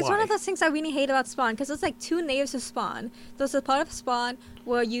 It's one of those things I really hate about spawn, because there's like two layers of spawn. There's a part of spawn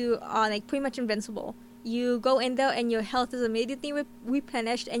where you are like pretty much invincible. You go in there and your health is immediately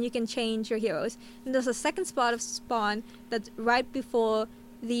replenished, and you can change your heroes. And there's a second spot of spawn that's right before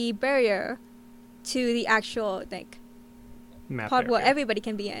the barrier to the actual like part where everybody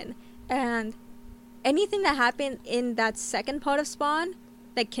can be in. And anything that happened in that second part of spawn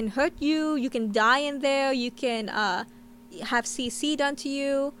that can hurt you, you can die in there, you can have CC done to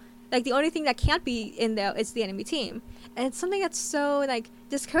you. Like the only thing that can't be in there is the enemy team. And it's something that's so like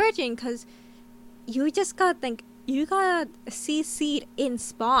discouraging, because you just got like you got CC'd in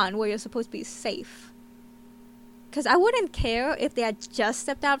spawn where you're supposed to be safe. Because I wouldn't care if they had just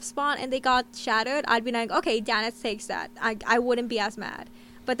stepped out of spawn and they got shattered. I'd be like, okay, Danis takes that. I wouldn't be as mad.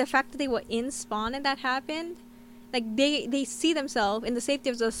 But the fact that they were in spawn and that happened, like they see themselves in the safety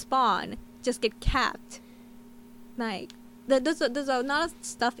of the spawn just get capped. Like there's a lot of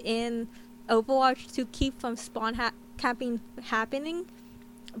stuff in Overwatch to keep from spawn capping happening,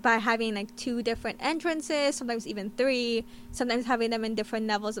 by having like 2 different entrances, sometimes even 3, sometimes having them in different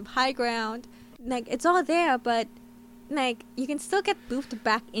levels of high ground. Like it's all there, but like you can still get boofed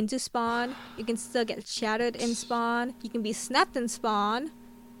back into spawn, you can still get shattered in spawn, you can be snapped in spawn,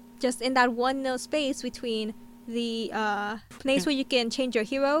 just in that one little space between the place where you can change your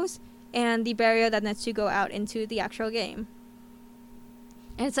heroes and the barrier that lets you go out into the actual game.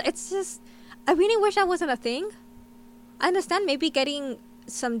 And it's just, I really wish that wasn't a thing. I understand maybe getting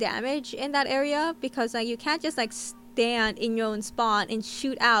some damage in that area, because like you can't just like stand in your own spawn and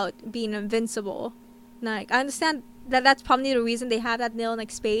shoot out being invincible. Like I understand that that's probably the reason they have that little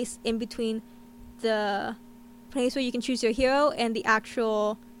like space in between the place where you can choose your hero and the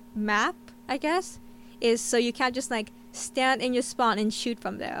actual map, I guess, is so you can't just like stand in your spawn and shoot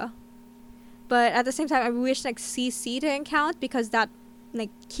from there. But at the same time, I wish like CC didn't count, because that like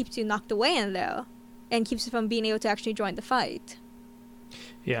keeps you knocked away in there and keeps you from being able to actually join the fight.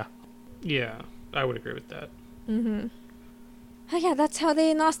 Yeah, I would agree with that. Mm-hmm. Oh yeah, that's how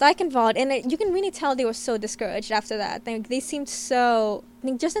they lost Eichenwald, and you can really tell they were so discouraged after that. They seemed so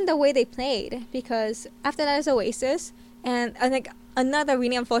think just in the way they played, because after that is Oasis, and I think another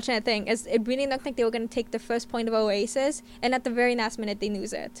really unfortunate thing is it really looked like they were going to take the first point of Oasis, and at the very last minute they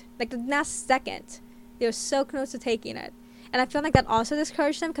lose it. Like the last second, they were so close to taking it. And I feel like that also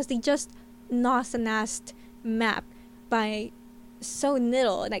discouraged them because they just lost the last map by so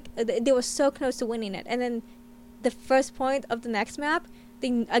little. Like they were so close to winning it, and then the first point of the next map,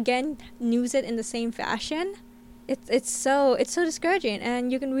 they again lose it in the same fashion. It's so discouraging,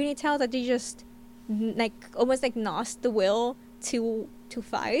 and you can really tell that they just like almost like lost the will to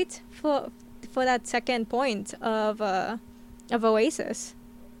fight for that second point of Oasis.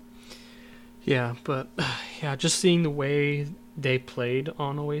 Yeah, but yeah, just seeing the way they played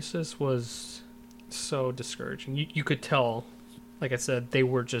on Oasis was so discouraging. You could tell, like I said, they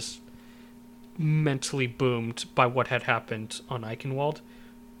were just mentally boomed by what had happened on Eichenwald,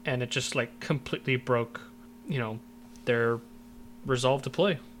 and it just like completely broke, their resolve to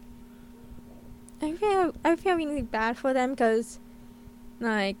play. I feel really bad for them because,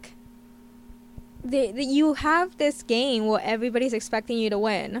 like, you have this game where everybody's expecting you to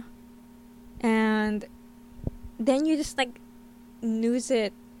win, and then you just like lose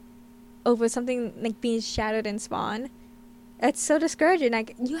it over something like being shattered in Spawn. It's so discouraging.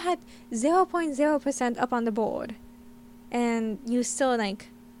 Like, you had 0.0% up on the board, and you still like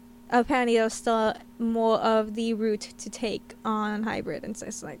apparently there's still more of the route to take on Hybrid, and so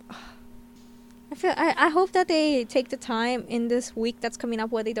it's like, I hope that they take the time in this week that's coming up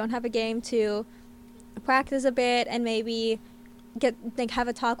where they don't have a game to practice a bit and maybe have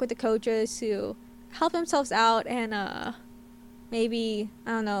a talk with the coaches to help themselves out, and maybe,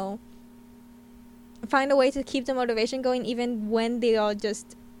 I don't know, find a way to keep the motivation going even when they are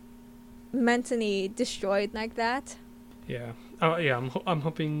just mentally destroyed like that. Yeah. I'm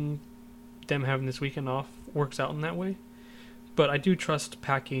hoping them having this weekend off works out in that way. But I do trust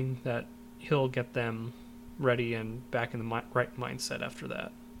Packing that he'll get them ready and back in the right mindset after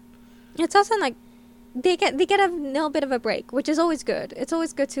that. It's also like they get a little bit of a break, which is always good. It's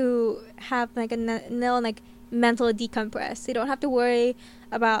always good to have like a little like mental decompress. You don't have to worry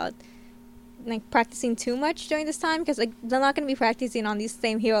about like practicing too much during this time because like they're not going to be practicing on these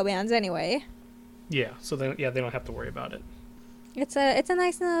same hero bands anyway. Yeah, so they don't have to worry about it. It's a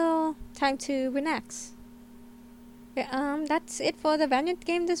nice little time to relax. Yeah, that's it for the Valiant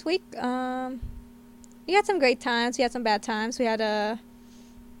game this week. We had some great times. We had some bad times. We had a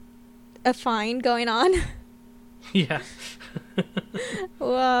fine going on. Yeah.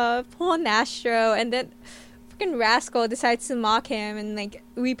 Poor Nastro, and then freaking Rascal decides to mock him and like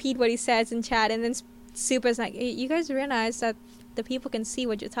repeat what he says in chat, and then Super's like, hey, you guys realize that the people can see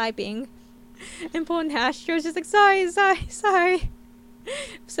what you're typing. And poor Nastro's just like, sorry.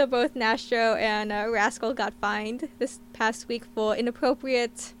 So both Nastro and Rascal got fined this past week for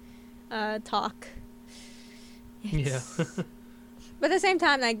inappropriate talk. Yeah. But at the same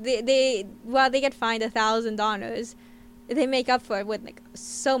time, like they get fined $1,000, they make up for it with like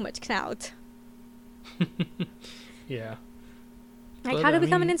so much clout. Yeah. Like, but, how to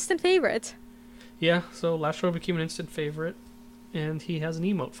become an instant favorite. Yeah, so Lastro became an instant favorite, and he has an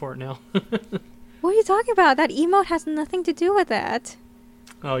emote for it now. What are you talking about? That emote has nothing to do with that.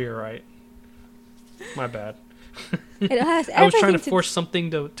 Oh, you're right. My bad. It has I was trying to force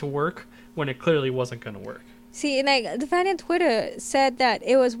something to work when it clearly wasn't going to work. See, like, the fan on Twitter said that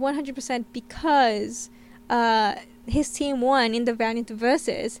it was 100% because his team won in the Valiant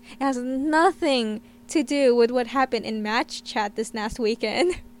Versus. It has nothing to do with what happened in match chat this last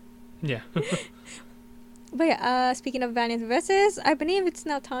weekend. Yeah. But yeah, speaking of Valiant Versus, I believe it's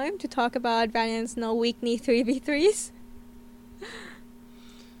now time to talk about Valiant's no weekly 3v3s.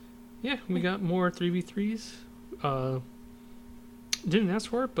 Yeah, we got more 3v3s. Didn't ask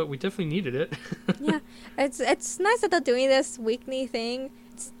for it, but we definitely needed it. Yeah, it's nice that they're doing this weekly thing.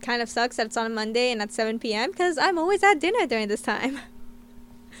 It kind of sucks that it's on a Monday and at 7 p.m. because I'm always at dinner during this time.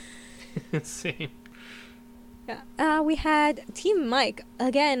 Same. Yeah. We had Team Mike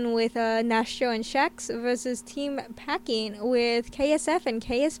again with Nastro and Shax versus Team Packing with KSF and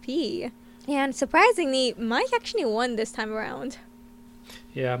KSP. And surprisingly, Mike actually won this time around.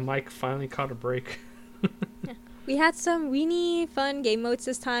 Yeah, Mike finally caught a break. Yeah. We had some really fun game modes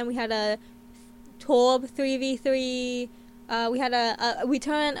this time. We had a Torb 3v3. We had a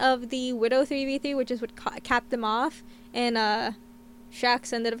return of the Widow 3v3, which is what capped them off. And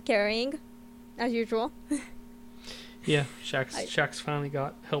Shax ended up carrying, as usual. Yeah, Shax finally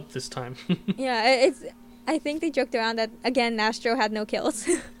got help this time. Yeah, I think they joked around that, again, Nastro had no kills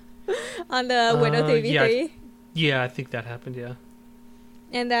on the Widow 3v3. Yeah, I think that happened, yeah.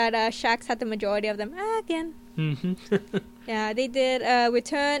 And that Shax had the majority of them. Again, Mm-hmm. Yeah, they did a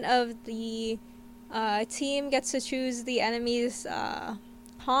return of the team gets to choose the enemy's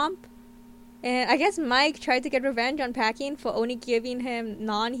pomp. And I guess Mike tried to get revenge on Packing for only giving him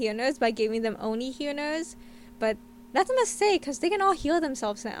non-healers by giving them only healers. But that's a mistake because they can all heal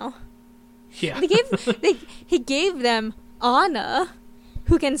themselves now. Yeah. He gave them Anna,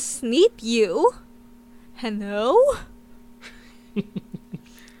 who can sneak you. Hello?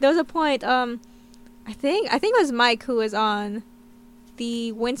 There was a point, I think it was Mike who was on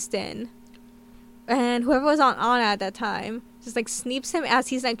the Winston. And whoever was on Anna at that time just like sneaks him as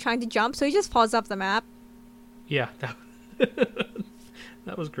he's like trying to jump, so he just falls off the map. Yeah,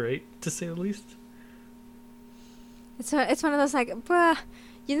 that was great, to say the least. It's one of those like, bruh,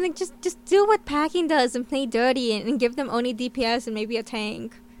 you think just do what Packing does and play dirty and give them only DPS and maybe a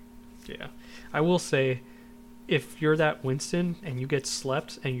tank. Yeah. I will say, if you're that Winston and you get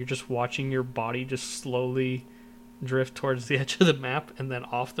slept and you're just watching your body just slowly drift towards the edge of the map and then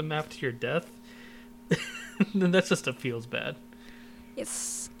off the map to your death, then that's just, it feels bad.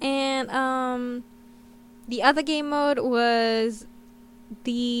 Yes. And the other game mode was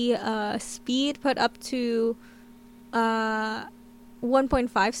the speed put up to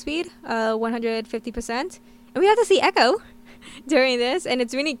 1.5 speed, 150%. And we have to see Echo during this, and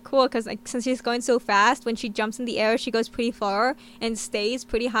it's really cool because like since she's going so fast, when she jumps in the air she goes pretty far and stays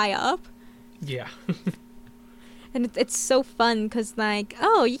pretty high up. Yeah. And it's so fun because like,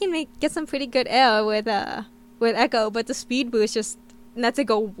 oh, you can get some pretty good air with Echo, but the speed boost just lets it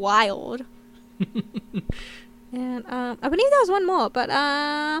go wild. And I believe there was one more, but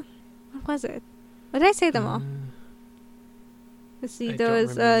what was it? What did I say them all? Let's see. There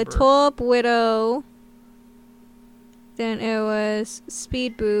was Torb, Widow. Then it was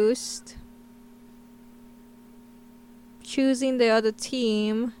speed boost. Choosing the other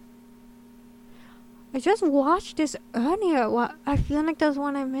team. I just watched this earlier. I feel like there's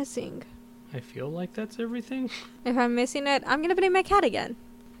one I'm missing. I feel like that's everything. If I'm missing it, I'm gonna blame my cat again.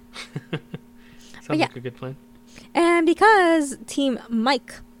 Sounds like a good plan. And because Team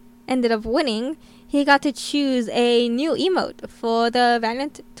Mike ended up winning, he got to choose a new emote for the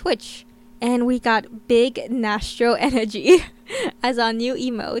Valiant Twitch. And we got Big Nastro Energy as our new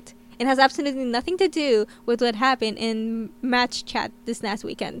emote. It has absolutely nothing to do with what happened in match chat this last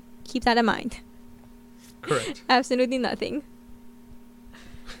weekend. Keep that in mind. Correct. Absolutely nothing.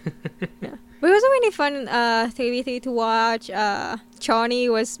 Yeah. But it was a really fun 3v3 to watch. Charney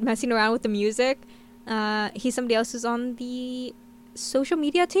was messing around with the music. He's somebody else who's on the social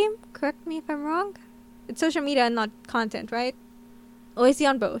media team. Correct me if I'm wrong. It's social media and not content, right? Or is he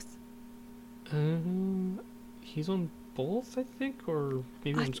on both? He's on both, I think, or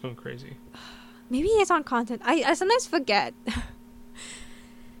maybe I'm just going crazy. Maybe he's on content. I sometimes forget.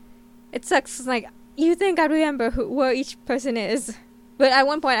 It sucks. Like, you think I remember where each person is. But at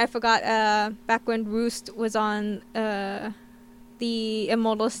one point I forgot, back when Roost was on the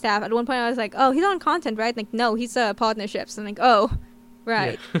Immortal staff, at one point I was like, oh, he's on content, right? Like, no, he's partnerships. I'm like, oh,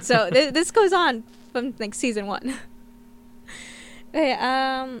 right. Yeah. So this goes on from like season 1. Okay,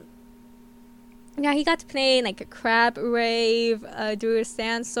 yeah, he got to play like a Crab Rave, do a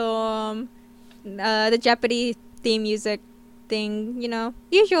Sandstorm, the Jeopardy theme music thing, you know,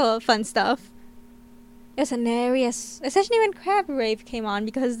 usual fun stuff. It was hilarious, especially when Crab Rave came on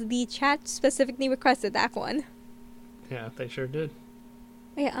because the chat specifically requested that one. Yeah, they sure did.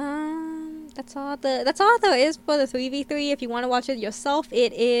 Yeah, that's all there is for the 3v3. If you want to watch it yourself,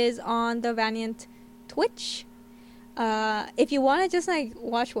 it is on the Valiant Twitch. If you want to just like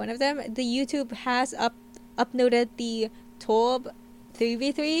watch one of them, the YouTube has uploaded the Torb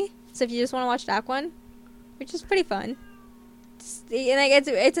 3v3. So if you just want to watch that one, which is pretty fun.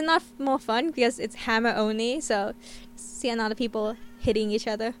 It's enough more fun because it's hammer only, so see a lot of people hitting each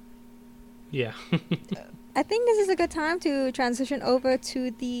other. Yeah. I think this is a good time to transition over to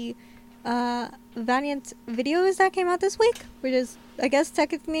the Valiant videos that came out this week, which is, I guess,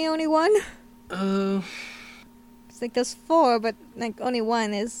 technically only one. It's like there's 4, but like only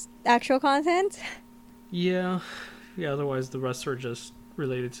one is actual content. Yeah. Otherwise, the rest are just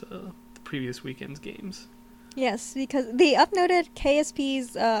related to the previous weekend's games. Yes, because they uploaded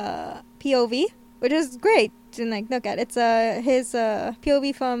KSP's POV, which is great to like look at. It's his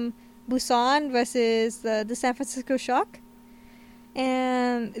POV from Busan versus the San Francisco Shock.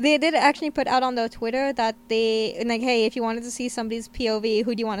 And they did actually put out on their Twitter that they like, hey, if you wanted to see somebody's POV,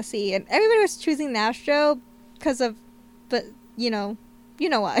 who do you want to see? And everybody was choosing Nastro because of, but you know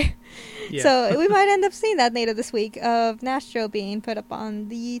why. Yeah. So we might end up seeing that later this week of Nastro being put up on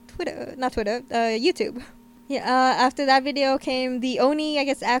the YouTube. Yeah, after that video came the only, I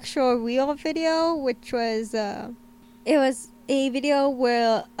guess, actual real video, which was, it was a video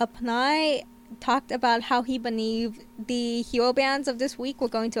where Apnai talked about how he believed the hero bans of this week were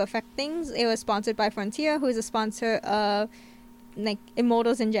going to affect things. It was sponsored by Frontier, who is a sponsor of, like,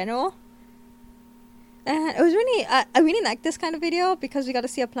 Immortals in general. And it was really, I really liked this kind of video because we got to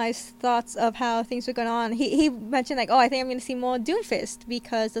see Apnai's thoughts of how things were going on. He mentioned, like, oh, I think I'm going to see more Doomfist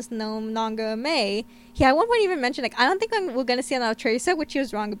because there's no longer May. He at one point even mentioned, like, I don't think we're going to see another Tracer, which he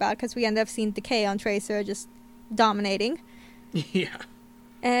was wrong about because we ended up seeing Decay on Tracer just dominating. Yeah.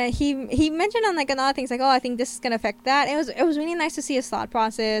 And he mentioned on, like, another things, like, oh, I think this is going to affect that. And it was really nice to see his thought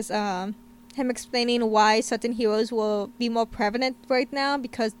process, him explaining why certain heroes will be more prevalent right now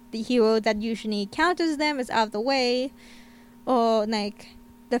because the hero that usually counters them is out of the way, or like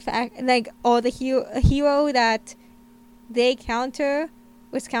the fact, like, or the hero that they counter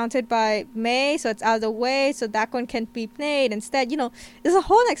was countered by May, so it's out of the way, so that one can't be played instead. You know, there's a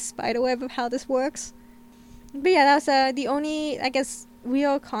whole, like, spider web of how this works. But yeah, that was the only, I guess,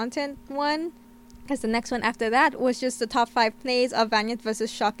 real content one, because the next one after that was just the top 5 plays of Valiant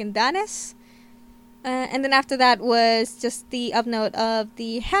versus Shock and Danis. And then after that was just the upload of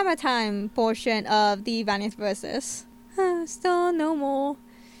the Hammer Time portion of the Valiant Versus. Still no more.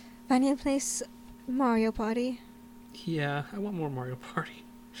 Valiant plays Mario Party. Yeah, I want more Mario Party.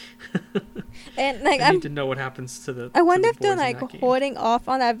 And like I need to know what happens to the. I wonder to if the they're boys in like that game. holding off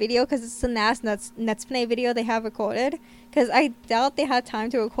on that video because it's the last Nets Play video they have recorded. Because I doubt they had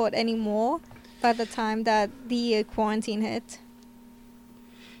time to record any more by the time that the quarantine hit.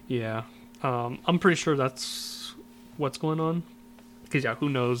 Yeah. I'm pretty sure that's what's going on. Because, yeah, who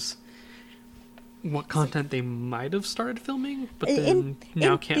knows what content they might have started filming, but then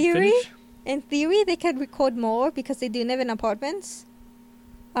now can't finish. In theory, they could record more because they do live in apartments.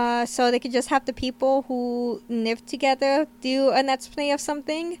 So they could just have the people who live together do a Let's Play of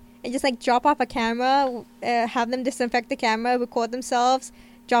something and just, like, drop off a camera, have them disinfect the camera, record themselves,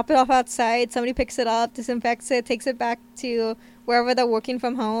 drop it off outside, somebody picks it up, disinfects it, takes it back to wherever they're working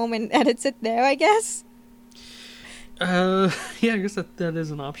from home and edits it there, I guess. Yeah, I guess that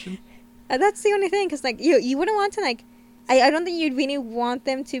is an option. That's the only thing, because, like, you wouldn't want to, like, I don't think you'd really want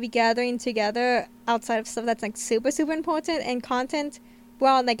them to be gathering together outside of stuff that's, like, super, super important. And content,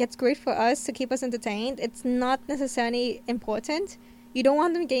 well, like, it's great for us to keep us entertained. It's not necessarily important. You don't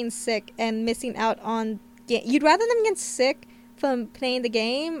want them getting sick and missing out on... You'd rather them get sick from playing the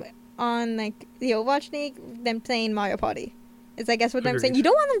game on, like, the Overwatch League than playing Mario Party. Is, I guess, what I'm saying. You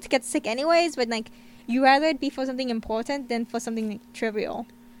don't want them to get sick anyways, but, like, you rather it be for something important than for something, like, trivial.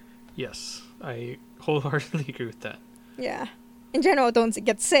 Yes, I wholeheartedly agree with that. Yeah. In general, don't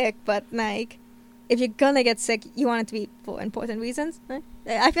get sick, but, like, if you're gonna get sick, you want it to be for important reasons. Right?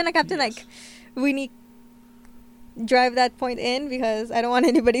 I feel like I have to, like, really drive that point in because I don't want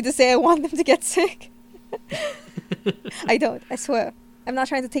anybody to say I want them to get sick. I don't, I swear. I'm not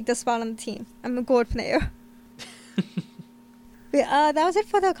trying to take the spot on the team. I'm a gold player. But, that was it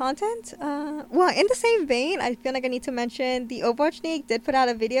for the content. Well, in the same vein, I feel like I need to mention the Overwatch League did put out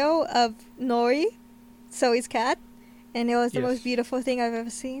a video of Nori, Zoe's cat, and it was the most beautiful thing I've ever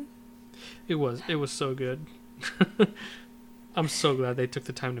seen. It was so good. I'm so glad they took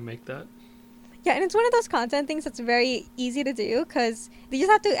the time to make that. Yeah, and it's one of those content things that's very easy to do because they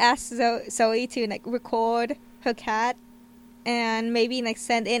just have to ask Zoe to, like, record her cat and maybe, like,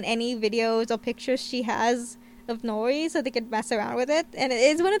 send in any videos or pictures she has of Nori so they could mess around with it. And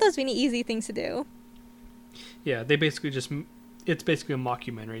it's one of those really easy things to do. Yeah, they basically just... It's basically a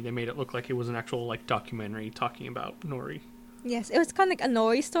mockumentary. They made it look like it was an actual, like, documentary talking about Nori. Yes, it was kind of like a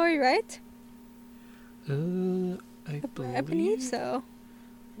Nori story, right? I believe so.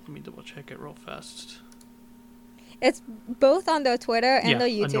 Let me double check it real fast. It's both on their Twitter and their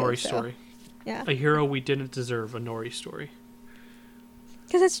YouTube. A Nori story. Yeah. A hero we didn't deserve, a Nori story.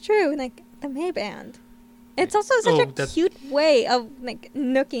 Because it's true, like, the May Band. It's also such a cute way of, like,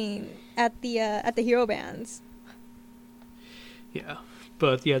 looking at the hero bands. Yeah,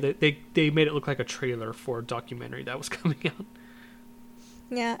 but yeah, they made it look like a trailer for a documentary that was coming out.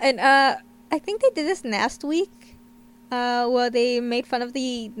 Yeah, and I think they did this last week, where they made fun of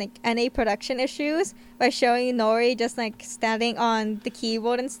the, like, NA production issues by showing Nori just, like, standing on the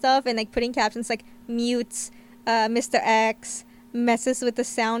keyboard and stuff, and, like, putting captions like mutes, Mr. X, messes with the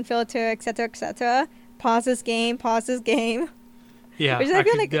sound filter, etc., etc. Pauses game. Yeah, Which I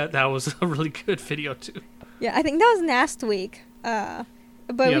feel like that was a really good video too. Yeah, I think that was last week. But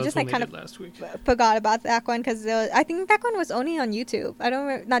we just, like, kind of last week. Forgot about that one because I think that one was only on YouTube. I don't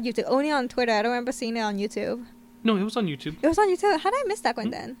remember, not YouTube, only on Twitter. I don't remember seeing it on YouTube. No, it was on YouTube. It was on YouTube. How did I miss that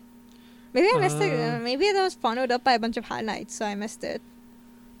one then? Maybe I missed it. Maybe it was followed up by a bunch of highlights, so I missed it.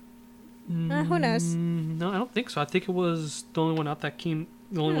 Who knows? No, I don't think so. I think it was the only one out that came.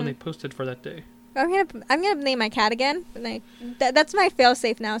 The only one they posted for that day. I'm gonna name my cat again. Like that's my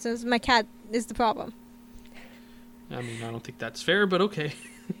failsafe now, since my cat is the problem. I mean, I don't think that's fair, but okay.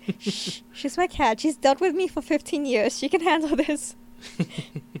 She's my cat. She's dealt with me for 15 years. She can handle this.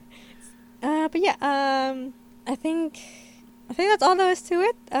 But yeah, I think that's all there is to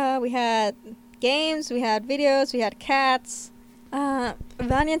it. We had games, we had videos, we had cats.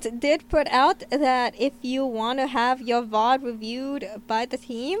 Valiant did put out that if you want to have your VOD reviewed by the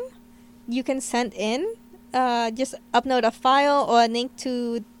team, you can send in, just upload a file or a link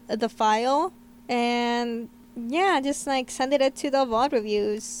to the file, and yeah, just like send it to the VOD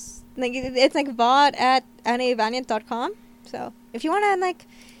reviews. Like it's like VOD at NAValiant.com. So if you want to like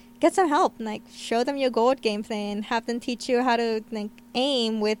get some help, like show them your gold gameplay and have them teach you how to like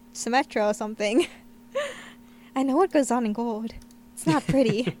aim with Symmetra or something. I know what goes on in gold. It's not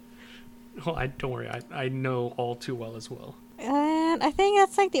pretty. Oh, don't worry. I know all too well as well. And I think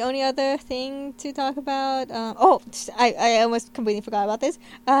that's like the only other thing to talk about. I almost completely forgot about this.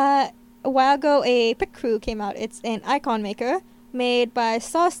 A while ago, a pick crew came out. It's an icon maker made by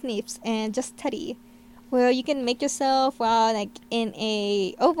Star Sneeps and Just Teddy, where you can make yourself like in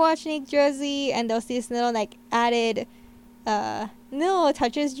a Overwatch League jersey, and there's these little like added little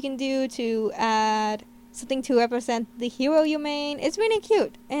touches you can do to add something to represent the hero you main. It's really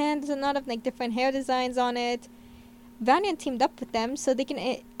cute, and there's a lot of like different hair designs on it. Valiant teamed up with them so they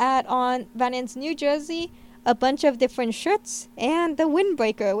can add on Valiant's new jersey, a bunch of different shirts, and the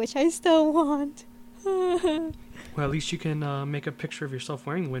windbreaker, which I still want. Well, at least you can make a picture of yourself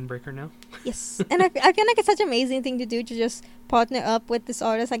wearing the windbreaker now. Yes, and I feel like it's such an amazing thing to do, to just partner up with this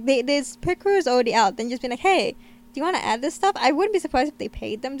artist. Like this pick crew is already out, then just be like, hey, do you want to add this stuff? I wouldn't be surprised if they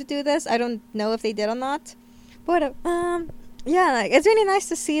paid them to do this. I don't know if they did or not. But yeah, like it's really nice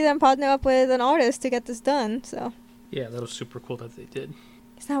to see them partner up with an artist to get this done. So yeah, that was super cool that they did.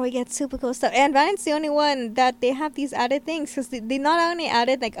 So now we get super cool stuff. And Valiant's the only one that they have these added things, because they not only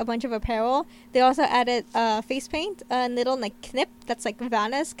added like a bunch of apparel, they also added face paint, a little like knip that's like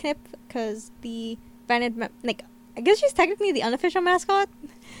Vanna's knip, because the Valiant like I guess she's technically the unofficial mascot.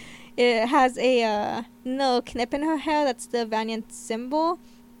 It has a little knip in her hair that's the Valiant symbol,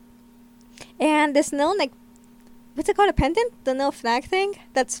 and this little like what's it called, a pendant, the little flag thing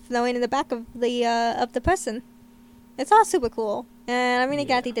that's flowing in the back of the person. It's all super cool, and I'm really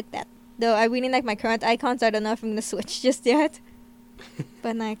glad they did that. Though I really like my current icon, so I don't know if I'm gonna switch just yet.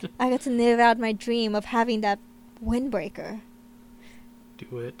 But like, I got to live out my dream of having that windbreaker.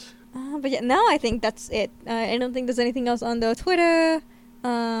 Do it. But yeah, now I think that's it. I don't think there's anything else on the Twitter.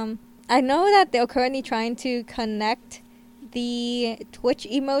 I know that they're currently trying to connect the Twitch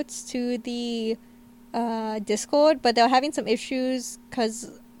emotes to the Discord, but they're having some issues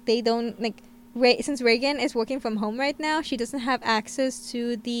because they don't like. Since Reagan is working from home right now, she doesn't have access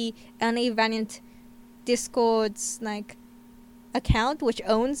to the NA Valiant Discord's like account, which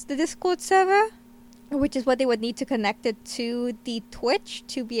owns the Discord server, which is what they would need to connect it to the Twitch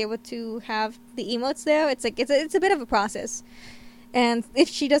to be able to have the emotes there. It's like it's a bit of a process, and if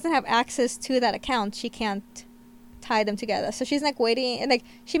she doesn't have access to that account, she can't tie them together. So she's like waiting, and like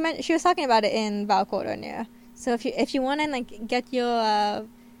she was talking about it in Valcourt earlier. So if you want to like get your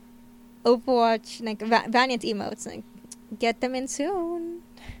Overwatch like Valiant emotes, like get them in soon.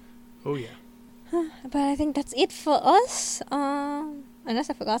 Oh yeah. But I think that's it for us.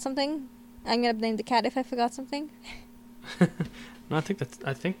 Unless I forgot something, I'm gonna blame the cat if I forgot something. No,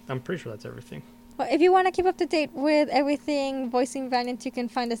 I'm pretty sure that's everything. Well, if you want to keep up to date with everything Voicing Valiant, you can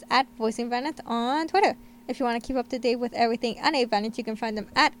find us at Voicing Valiant on Twitter. If you want to keep up to date with everything NA Valiant, you can find them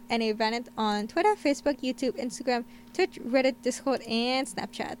at NA Valiant on Twitter, Facebook, YouTube, Instagram, Twitch, Reddit, Discord, and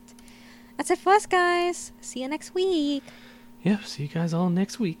Snapchat. That's it for us, guys. See you next week. Yeah, see you guys all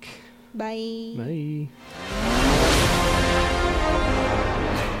next week. Bye. Bye.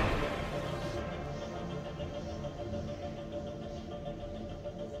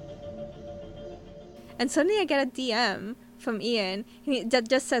 And suddenly I get a DM from Ian that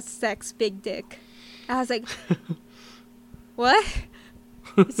just says sex, big dick. I was like, what?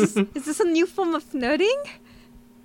 Is this a new form of flirting?